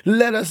says,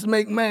 let us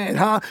make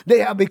man, they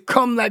have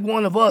become like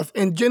one of us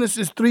in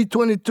Genesis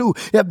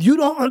 3:22. If you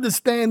don't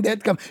understand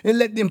that, come and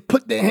let them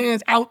put their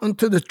hands out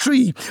into the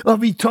tree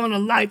of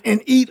eternal life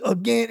and eat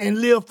again and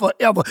live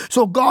forever.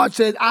 So God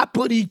says, I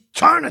put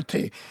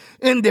eternity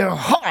in their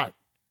heart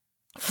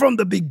from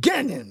the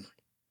beginning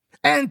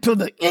and to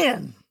the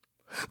end.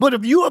 But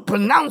if you are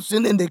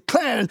pronouncing and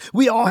declaring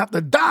we all have to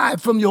die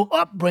from your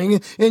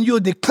upbringing, and you're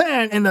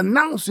declaring and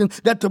announcing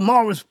that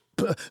tomorrow's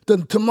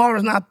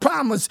not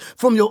promised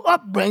from your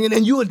upbringing,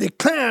 and you are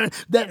declaring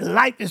that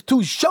life is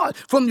too short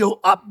from your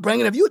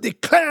upbringing, if you're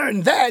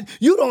declaring that,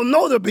 you don't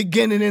know the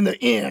beginning and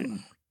the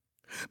end.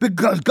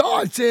 Because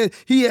God said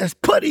he has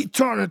put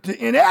eternity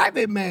in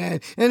every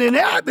man and in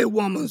every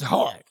woman's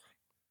heart.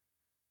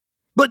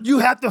 But you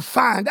have to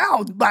find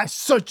out by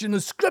searching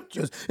the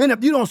scriptures. And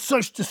if you don't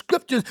search the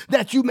scriptures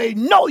that you may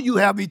know you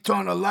have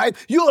eternal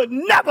life, you will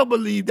never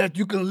believe that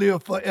you can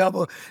live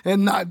forever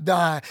and not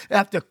die.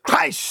 After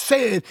Christ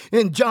said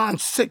in John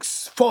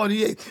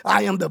 6:48,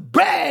 I am the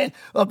bread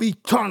of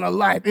eternal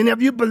life. And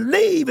if you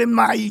believe in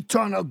my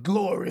eternal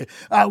glory,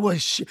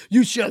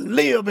 you shall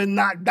live and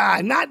not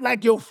die. Not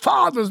like your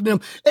fathers them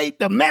ate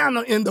the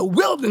manna in the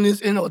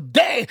wilderness in a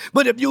day.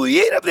 But if you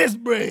eat of this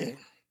bread,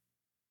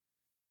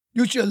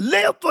 you shall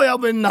live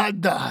forever and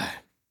not die.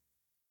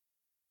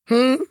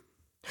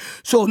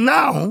 So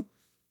now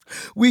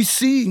we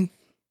see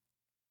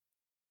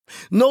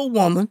no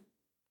woman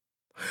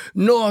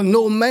nor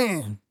no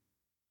man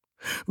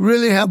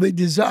really have a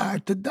desire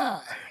to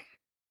die.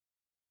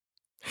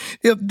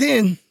 If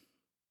then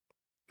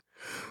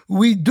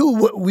we do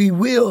what we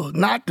will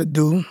not to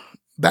do,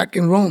 back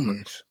in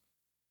Romans,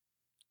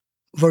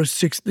 verse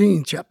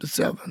 16, chapter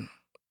 7.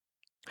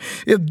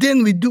 If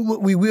then we do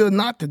what we will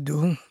not to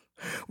do,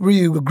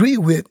 we agree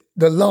with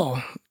the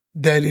law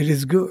that it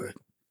is good.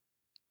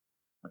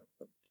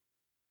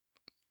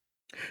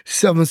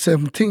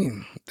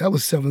 7:17. That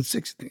was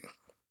 7:16.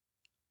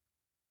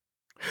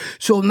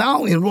 So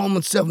now in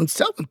Romans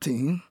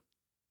 7:17,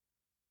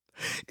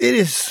 it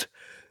is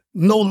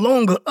no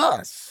longer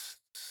us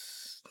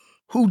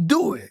who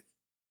do it,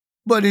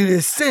 but it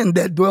is sin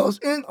that dwells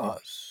in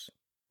us.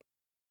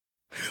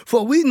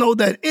 For we know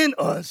that in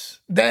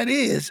us, that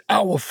is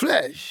our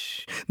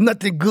flesh,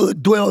 nothing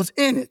good dwells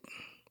in it.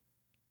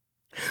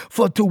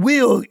 For to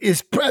will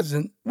is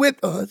present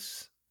with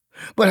us,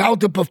 but how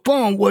to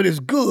perform what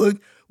is good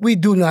we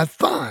do not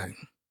find.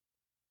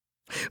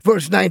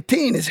 Verse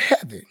 19 is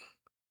heavy.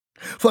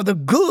 For the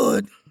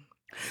good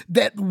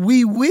that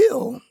we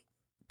will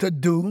to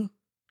do,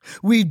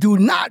 we do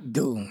not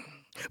do.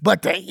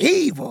 But the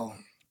evil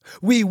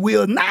we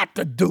will not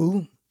to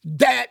do,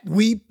 that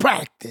we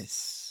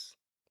practice.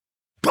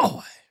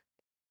 Boy.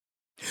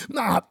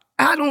 Now,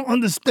 I don't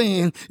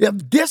understand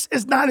if this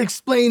is not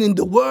explaining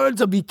the words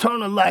of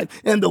eternal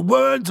life and the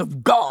words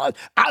of God.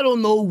 I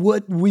don't know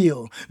what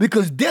will,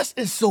 because this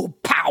is so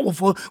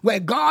powerful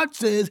where God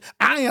says,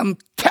 I am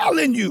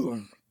telling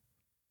you,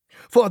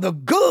 for the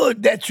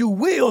good that you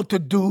will to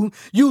do,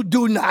 you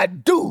do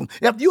not do.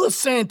 If you're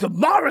saying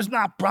tomorrow's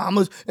not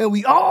promised and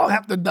we all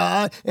have to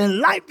die and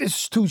life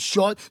is too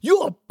short, you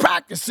are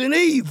practicing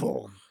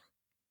evil.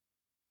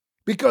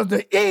 Because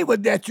the evil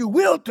that you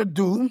will to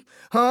do,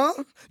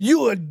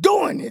 you are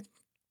doing it,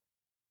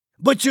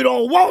 but you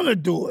don't want to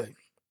do it.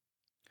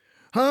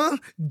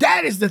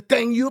 That is the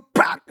thing you're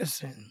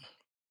practicing.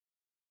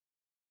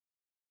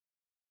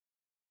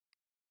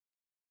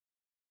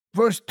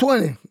 Verse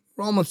 20,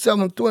 Romans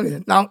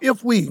 7:20. Now,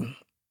 if we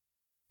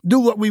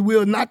do what we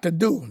will not to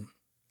do,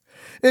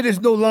 it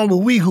is no longer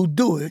we who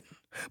do it,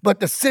 but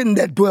the sin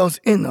that dwells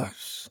in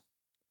us.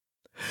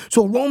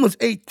 So Romans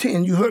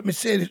 8:10, you heard me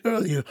say this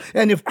earlier.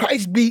 And if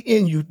Christ be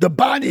in you, the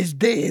body is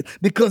dead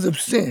because of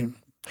sin.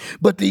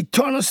 But the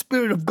eternal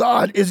Spirit of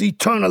God is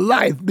eternal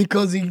life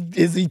because he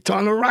is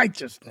eternal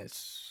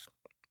righteousness.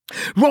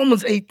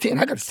 Romans 8:10,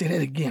 I got to say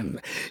that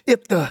again.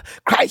 If the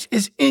Christ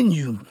is in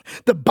you,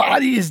 the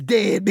body is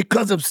dead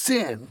because of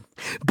sin.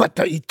 But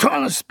the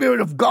eternal Spirit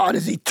of God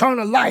is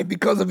eternal life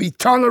because of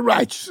eternal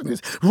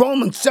righteousness.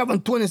 Romans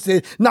 7:20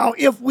 says, now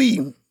if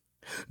we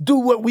do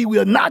what we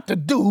will not to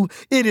do,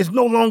 it is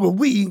no longer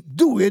we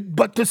do it,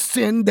 but the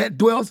sin that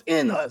dwells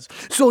in us.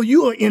 So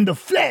you are in the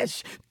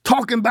flesh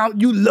talking about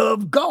you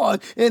love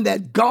God and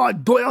that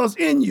God dwells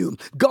in you.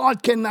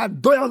 God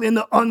cannot dwell in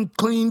the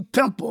unclean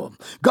temple.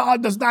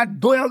 God does not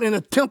dwell in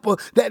a temple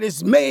that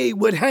is made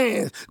with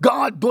hands.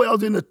 God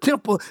dwells in a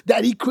temple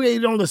that he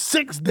created on the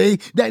sixth day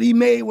that he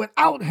made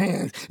without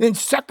hands. In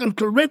 2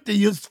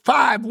 Corinthians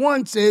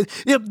 5:1 says,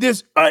 if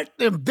this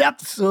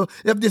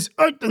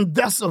earthen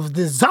vessel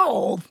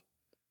dissolve,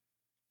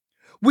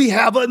 we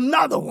have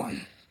another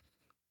one.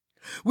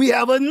 We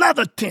have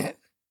another tent.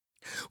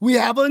 We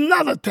have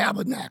another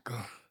tabernacle.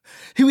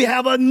 We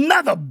have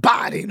another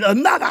body,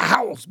 another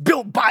house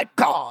built by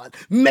God,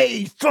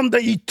 made from the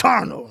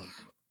eternal.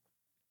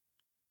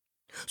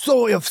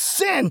 So if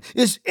sin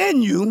is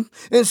in you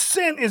and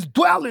sin is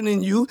dwelling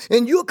in you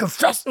and you're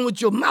confessing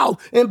with your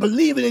mouth and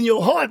believing in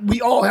your heart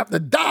we all have to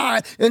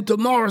die and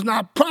tomorrow's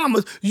not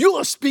promised, you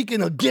are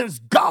speaking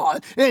against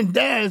God, and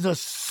there is a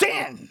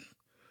sin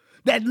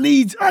that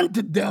leads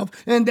unto death,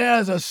 and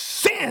there's a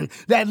sin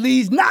that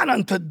leads not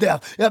unto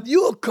death. If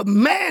you're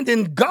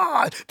commanding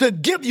God to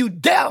give you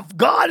death,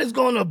 God is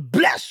going to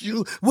bless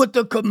you with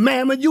the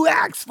commandment you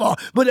ask for.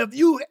 But if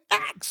you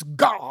ask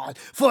God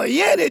for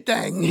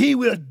anything, he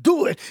will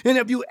do it. And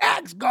if you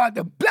ask God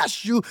to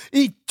bless you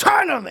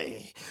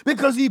eternally,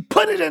 because he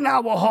put it in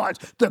our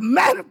hearts to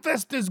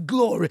manifest his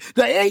glory,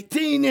 the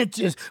 18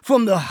 inches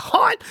from the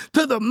heart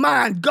to the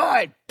mind,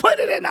 God put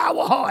it in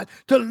our heart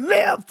to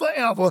live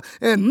forever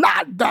and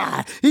not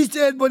die. He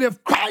said, but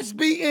if Christ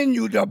be in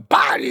you, the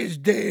body is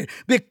dead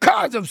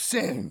because of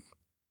sin.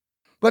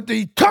 But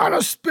the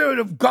eternal Spirit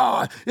of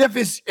God, if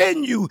it's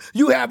in you,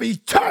 you have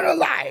eternal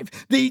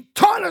life. The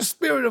eternal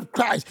Spirit of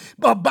Christ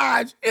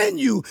abides in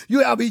you. You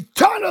have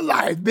eternal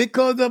life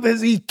because of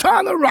his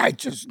eternal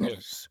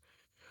righteousness.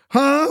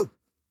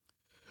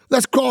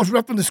 Let's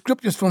cross-reference the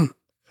scriptures from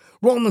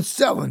Romans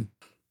 7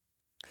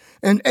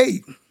 and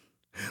 8.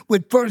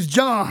 With 1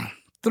 John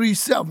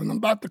 3:7. I'm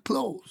about to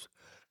close.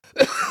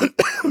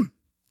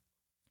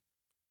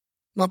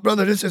 My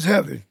brother, this is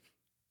heavy.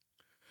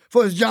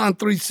 1 John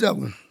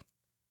 3:7.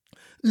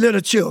 Little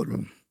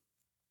children.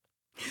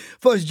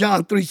 1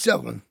 John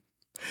 3:7.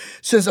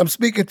 Since I'm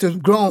speaking to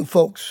grown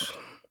folks,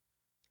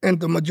 and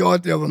the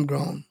majority of them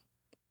grown,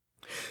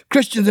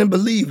 Christians and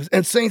believers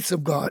and saints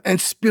of God and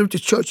spiritual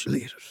church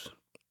leaders,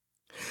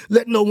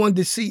 let no one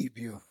deceive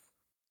you.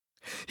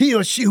 He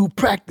or she who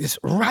practices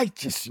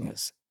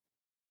righteousness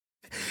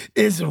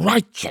is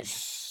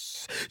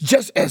righteous,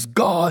 just as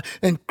God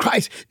and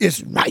Christ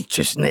is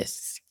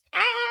righteousness.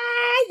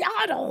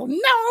 Y'all don't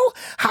know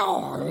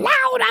how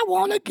loud I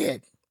want to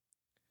get.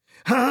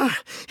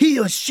 He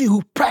or she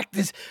who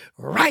practices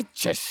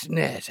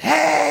righteousness.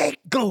 Hey,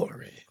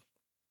 glory.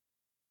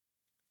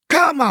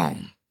 Come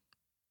on.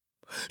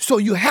 So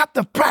you have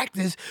to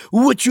practice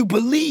what you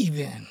believe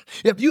in.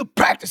 If you're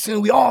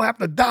practicing, we all have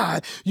to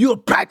die. You're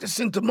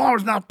practicing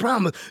tomorrow's not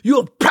promised.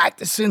 You're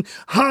practicing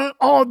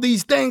all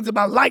these things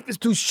about life is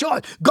too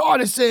short.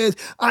 God says,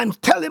 I'm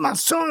telling my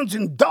sons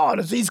and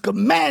daughters, he's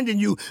commanding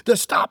you to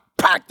stop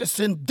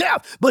practicing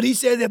death. But he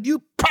says, if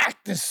you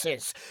practice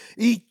this,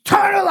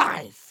 eternal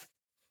life,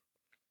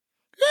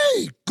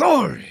 hey,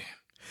 glory.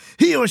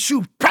 He or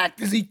she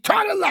practice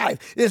eternal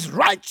life is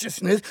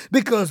righteousness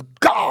because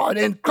God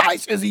and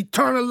Christ is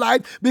eternal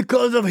life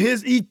because of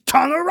his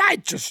eternal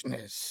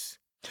righteousness.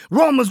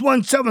 Romans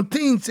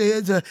 1:17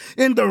 says,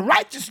 in the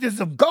righteousness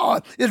of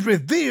God is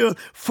revealed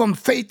from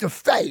faith to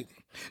faith.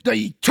 The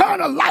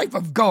eternal life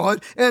of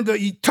God and the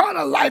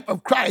eternal life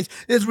of Christ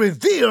is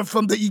revealed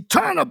from the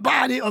eternal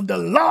body of the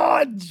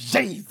Lord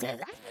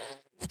Jesus.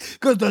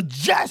 Because the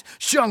just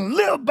shall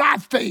live by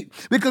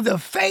faith. Because the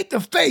faith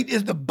of faith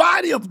is the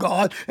body of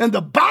God and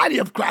the body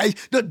of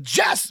Christ. The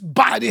just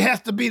body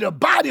has to be the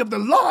body of the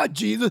Lord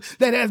Jesus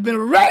that has been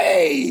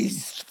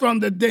raised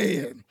from the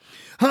dead.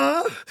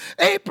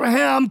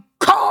 Abraham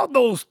called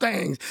those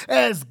things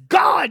as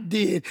God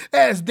did,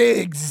 as they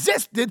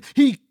existed.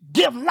 He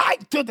give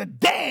life to the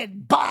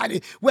dead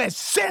body where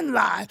sin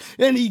lies,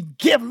 and he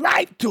give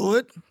life to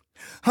it.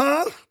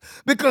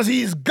 Because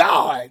he's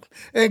God.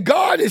 And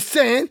God is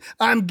saying,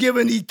 I'm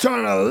giving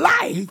eternal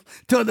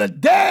life to the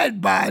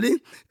dead body,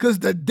 because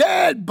the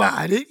dead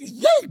body,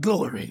 yay,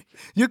 glory.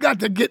 You got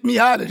to get me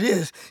out of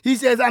this. He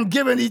says, I'm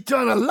giving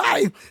eternal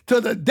life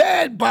to the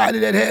dead body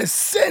that has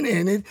sin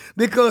in it,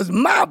 because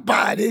my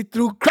body,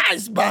 through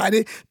Christ's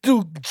body,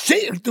 through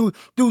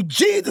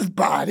Jesus'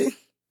 body,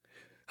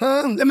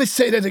 let me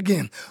say that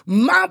again.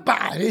 My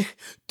body,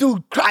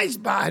 through Christ's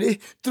body,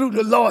 through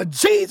the Lord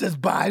Jesus'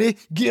 body,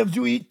 gives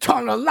you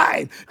eternal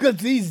life. Because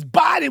this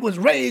body was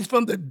raised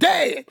from the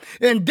dead,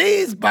 and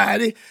this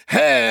body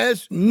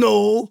has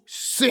no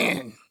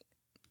sin.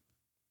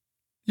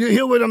 You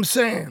hear what I'm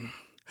saying?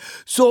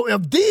 So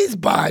if these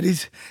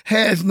bodies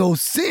has no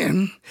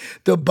sin,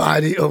 the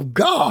body of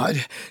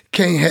God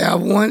can't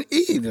have one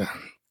either.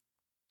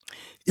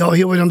 Y'all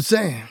hear what I'm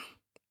saying?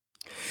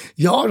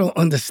 Y'all don't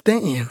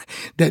understand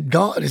that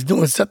God is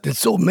doing something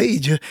so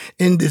major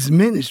in this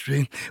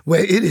ministry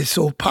where it is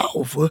so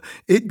powerful.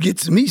 It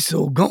gets me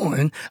so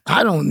going.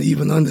 I don't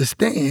even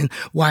understand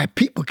why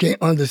people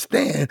can't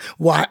understand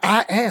why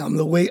I am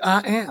the way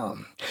I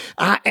am.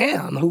 I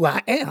am who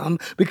I am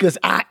because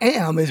I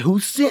am is who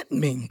sent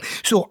me.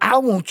 So I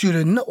want you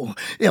to know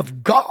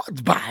if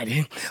God's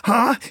body,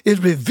 is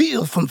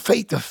revealed from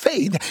faith to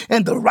faith,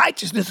 and the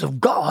righteousness of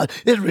God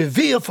is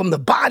revealed from the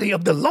body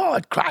of the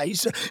Lord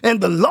Christ,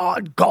 and the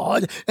Lord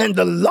God, and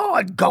the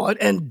Lord God,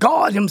 and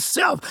God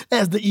himself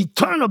as the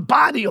eternal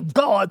body of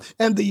God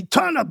and the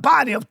eternal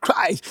body of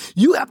Christ.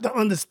 You have to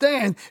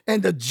understand,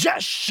 and the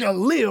just shall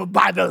live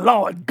by the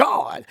Lord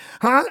God,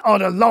 or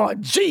the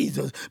Lord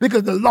Jesus,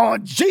 because the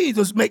Lord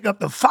Jesus make up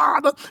the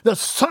Father, the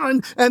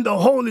Son, and the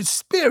Holy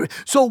Spirit.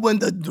 So when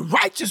the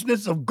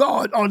righteousness of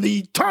God or the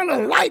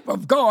eternal life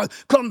of God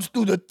comes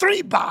through the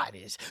three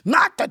bodies,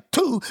 not the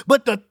two,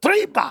 but the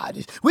three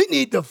bodies, we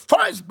need the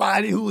first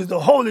body, who is the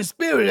Holy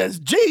Spirit, as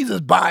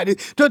Jesus' body,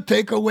 to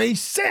take away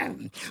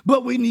sin.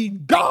 But we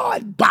need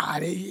God's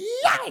body,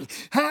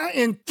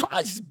 in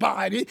Christ's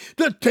body,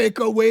 to take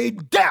away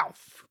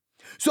death.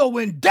 So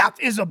when death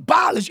is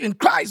abolished in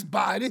Christ's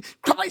body,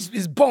 Christ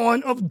is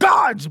born of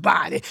God's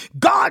body.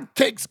 God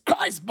takes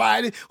Christ's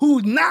body,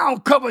 who's now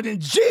covered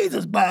in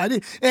Jesus'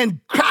 body, and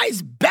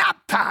Christ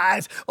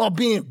baptized or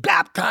being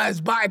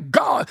baptized by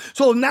God.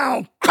 So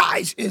now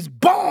Christ is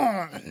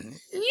born,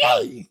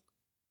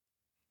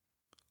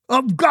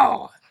 of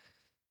God.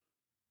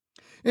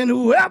 And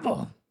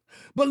whoever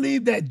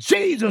believes that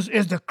Jesus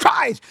is the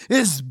Christ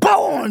is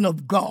born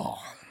of God.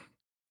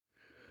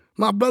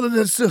 My brothers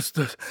and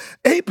sisters,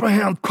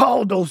 Abraham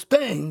called those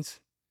things,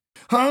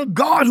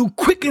 God who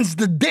quickens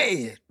the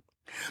dead,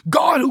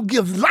 God who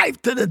gives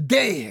life to the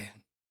dead,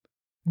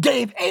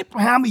 gave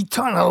Abraham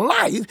eternal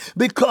life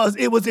because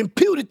it was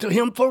imputed to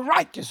him for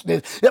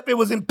righteousness. If it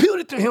was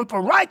imputed to him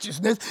for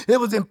righteousness, it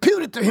was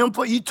imputed to him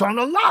for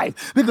eternal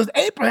life, because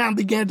Abraham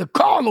began to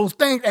call those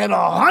things at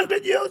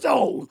 100 years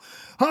old.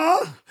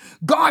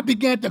 God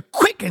began to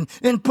quicken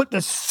and put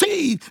the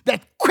seed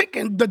that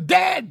quickened the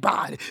dead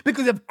body.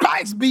 Because if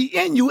Christ be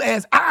in you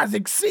as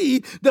Isaac's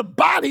seed, the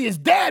body is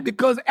dead,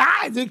 because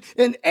Isaac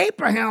and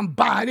Abraham's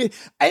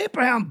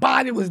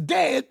body was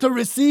dead to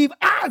receive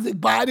Isaac's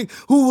body,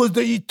 who was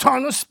the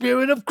eternal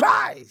spirit of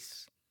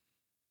Christ.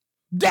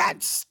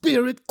 That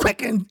spirit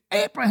quickened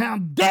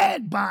Abraham's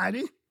dead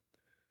body,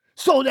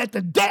 so that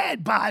the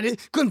dead body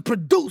can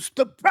produce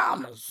the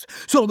promise.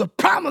 So the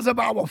promise of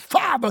our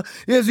Father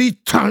is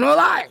eternal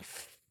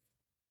life.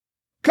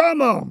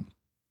 Come on.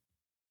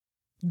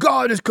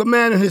 God is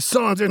commanding his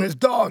sons and his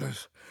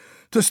daughters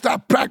to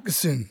stop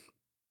practicing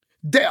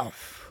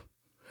death.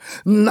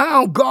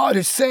 Now God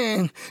is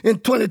saying in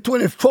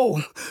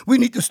 2024, we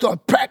need to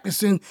start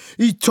practicing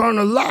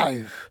eternal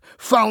life,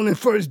 found in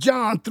 1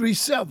 John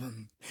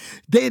 3:7.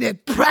 They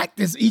that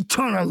practice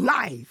eternal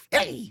life,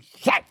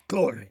 that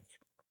glory.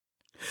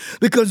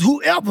 Because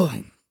whoever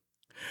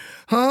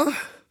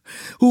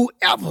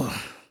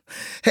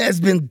has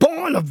been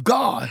born of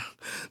God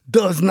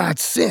does not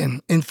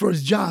sin, in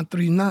 1 John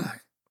 3:9.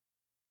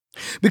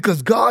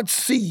 Because God's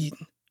seed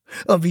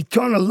of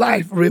eternal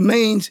life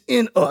remains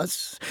in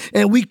us,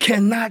 and we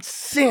cannot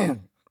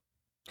sin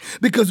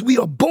because we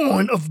are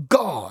born of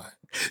God.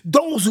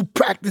 Those who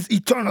practice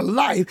eternal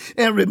life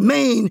and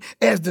remain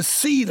as the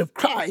seed of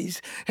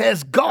Christ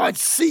has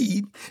God's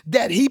seed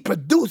that he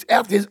produced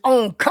after his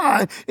own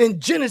kind in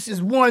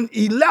Genesis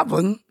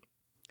 1:11.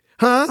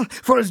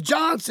 First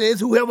John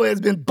says, whoever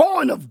has been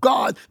born of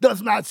God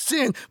does not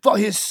sin, for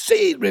his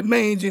seed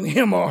remains in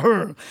him or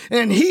her.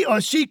 And he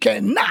or she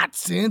cannot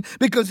sin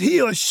because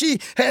he or she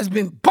has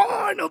been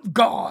born of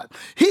God.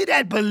 He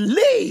that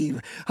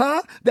believes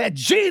that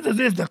Jesus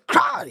is the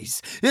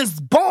Christ is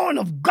born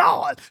of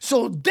God.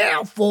 So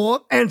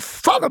therefore, and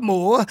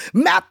furthermore,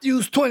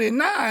 Matthew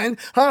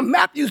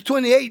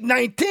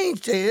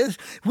 28:19 says,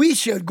 we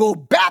should go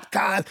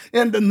baptized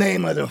in the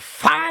name of the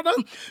Father,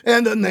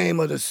 in the name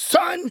of the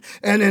Son,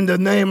 and in the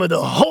name of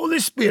the Holy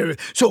Spirit.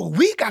 So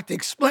we got to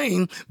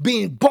explain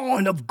being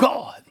born of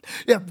God.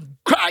 If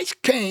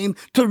Christ came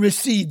to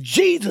receive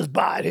Jesus'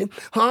 body,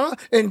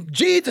 and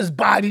Jesus'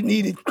 body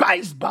needed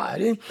Christ's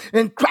body,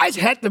 and Christ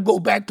had to go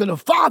back to the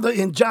Father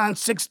in John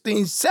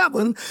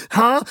 16:7,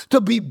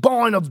 to be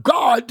born of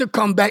God, to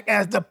come back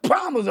as the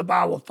promise of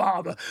our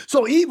Father.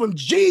 So even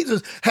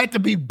Jesus had to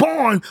be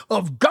born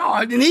of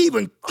God, and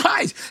even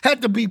Christ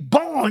had to be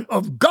born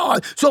of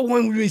God. So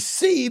when we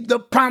receive the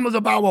promise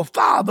of our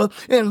Father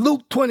in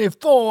Luke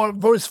 24,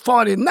 verse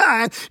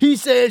 49, he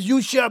says,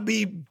 you shall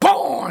be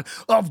born born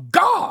of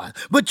God.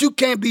 But you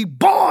can't be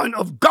born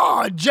of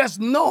God just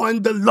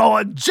knowing the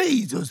Lord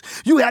Jesus.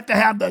 You have to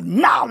have the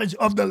knowledge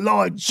of the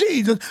Lord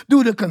Jesus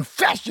through the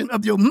confession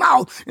of your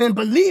mouth and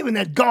believing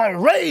that God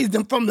raised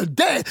him from the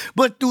dead.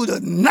 But through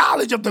the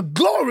knowledge of the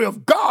glory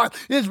of God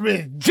is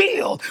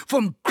revealed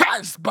from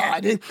Christ's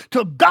body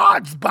to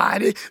God's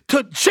body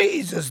to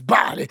Jesus'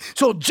 body.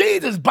 So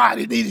Jesus'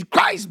 body needed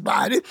Christ's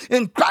body,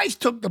 and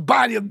Christ took the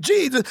body of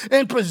Jesus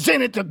and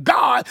presented to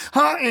God,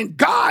 and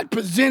God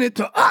presented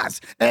to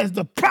us as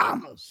the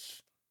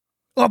promise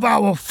of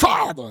our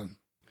Father.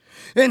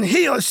 And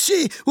he or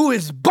she who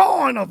is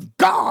born of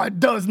God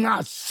does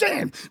not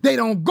sin. They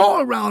don't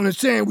go around and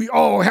saying we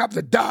all have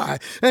to die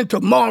and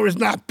tomorrow is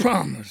not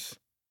promised.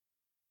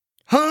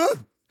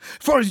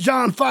 1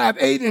 John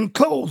 5:8 in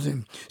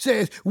closing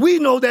says, we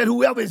know that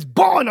whoever is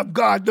born of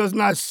God does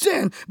not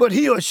sin, but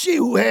he or she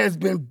who has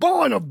been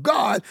born of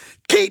God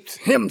keeps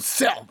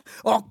himself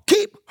or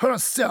keep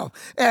herself,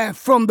 and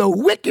from the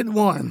wicked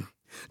one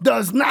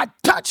does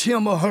not touch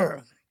him or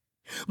her.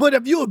 But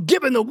if you're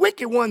giving the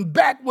wicked one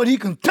back what he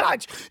can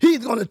touch, he's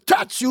going to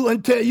touch you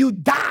until you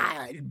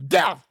die.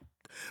 Death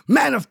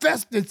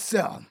manifests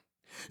itself.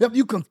 If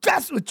you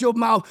confess with your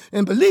mouth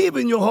and believe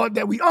in your heart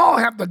that we all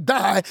have to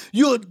die,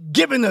 you're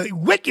giving the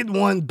wicked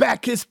one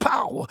back his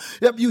power.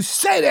 If you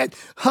say that,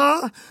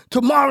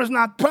 tomorrow's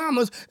not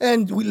promised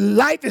and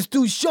life is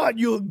too short,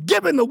 you're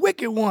giving the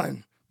wicked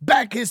one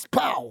back his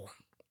power.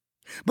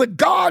 But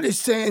God is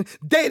saying,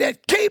 they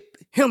that keep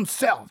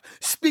himself,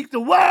 speak the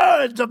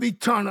words of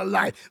eternal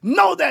life,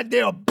 know that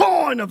they are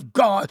born of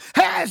God,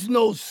 has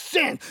no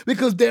sin,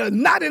 because they're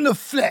not in the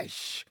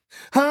flesh.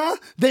 But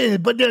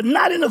they're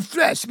not in the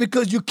flesh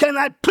because you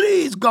cannot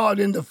please God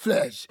in the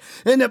flesh.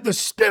 And if the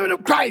Spirit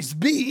of Christ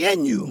be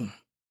in you,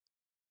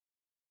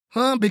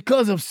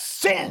 because of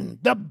sin,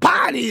 the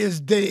body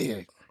is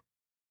dead.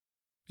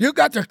 You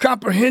got to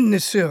comprehend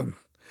this here.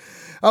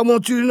 I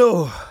want you to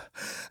know,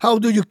 how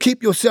do you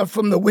keep yourself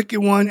from the wicked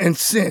one and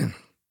sin?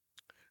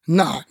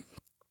 Not.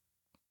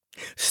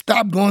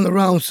 Stop going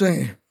around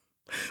saying,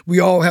 we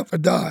all have to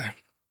die,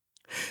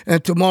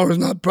 and tomorrow's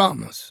not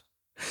promised,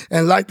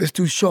 and life is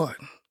too short.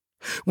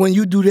 When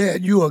you do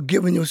that, you are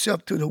giving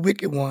yourself to the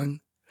wicked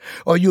one,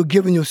 or you're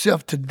giving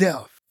yourself to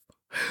death.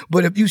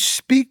 But if you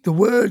speak the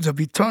words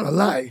of eternal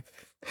life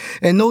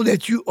and know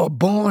that you are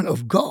born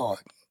of God,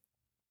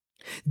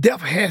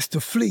 death has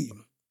to flee,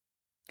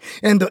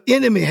 and the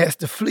enemy has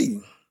to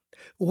flee.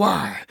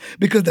 Why?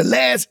 Because the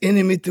last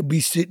enemy to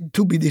be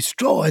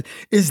destroyed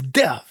is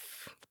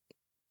death.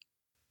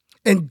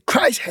 And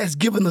Christ has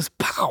given us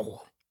power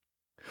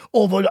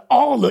over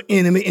all the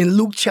enemy in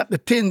Luke chapter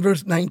 10,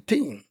 verse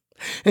 19.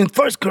 In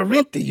 1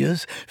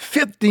 Corinthians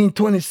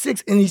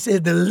 15:26, and he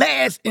says, the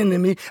last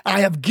enemy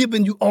I have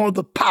given you all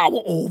the power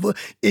over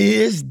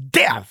is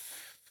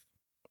death.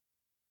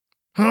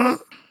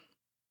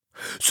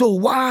 So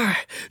why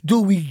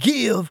do we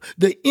give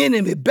the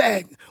enemy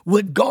back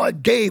what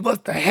God gave us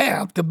to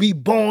have to be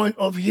born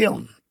of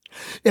him?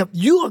 If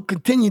you are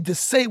continuing to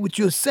say what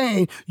you're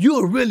saying,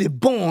 you're really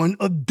born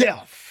of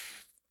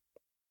death.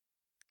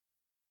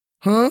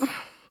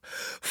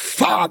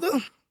 Father,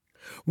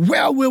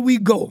 where will we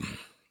go?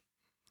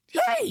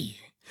 Hey,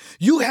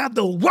 you have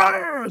the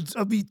words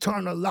of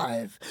eternal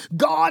life.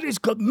 God is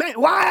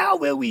commanding. Where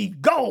will we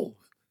go?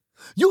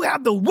 You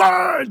have the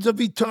words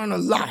of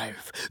eternal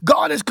life.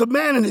 God is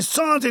commanding his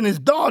sons and his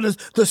daughters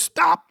to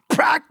stop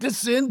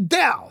practicing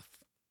death.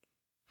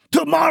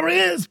 Tomorrow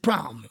is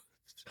promised.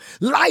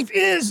 Life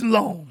is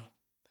long.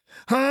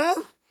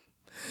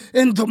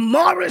 And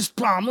tomorrow is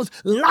promised.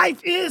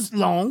 Life is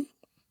long.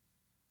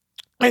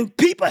 And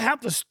people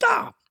have to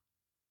stop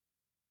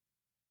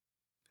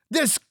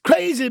this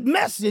crazy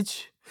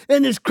message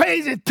and this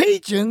crazy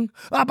teaching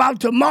about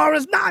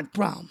tomorrow's not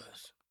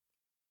promised.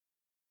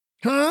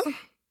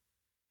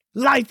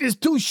 Life is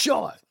too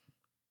short,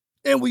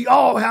 and we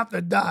all have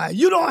to die.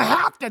 You don't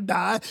have to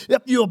die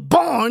if you're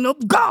born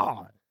of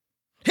God.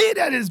 He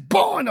that is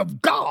born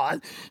of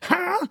God,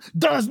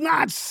 does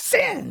not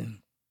sin.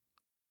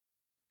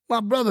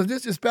 My brothers,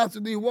 this is Pastor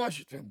D.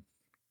 Washington.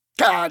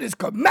 God is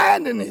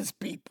commanding his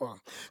people,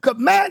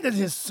 commanding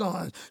his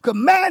sons,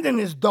 commanding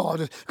his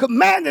daughters,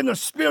 commanding the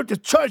spiritual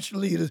church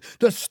leaders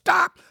to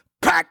stop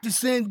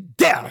practicing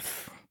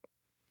death.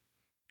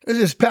 This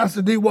is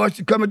Pastor D.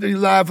 Washington coming to you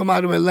live from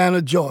out of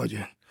Atlanta,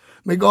 Georgia.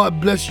 May God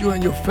bless you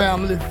and your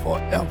family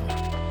forever.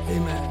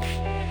 Amen.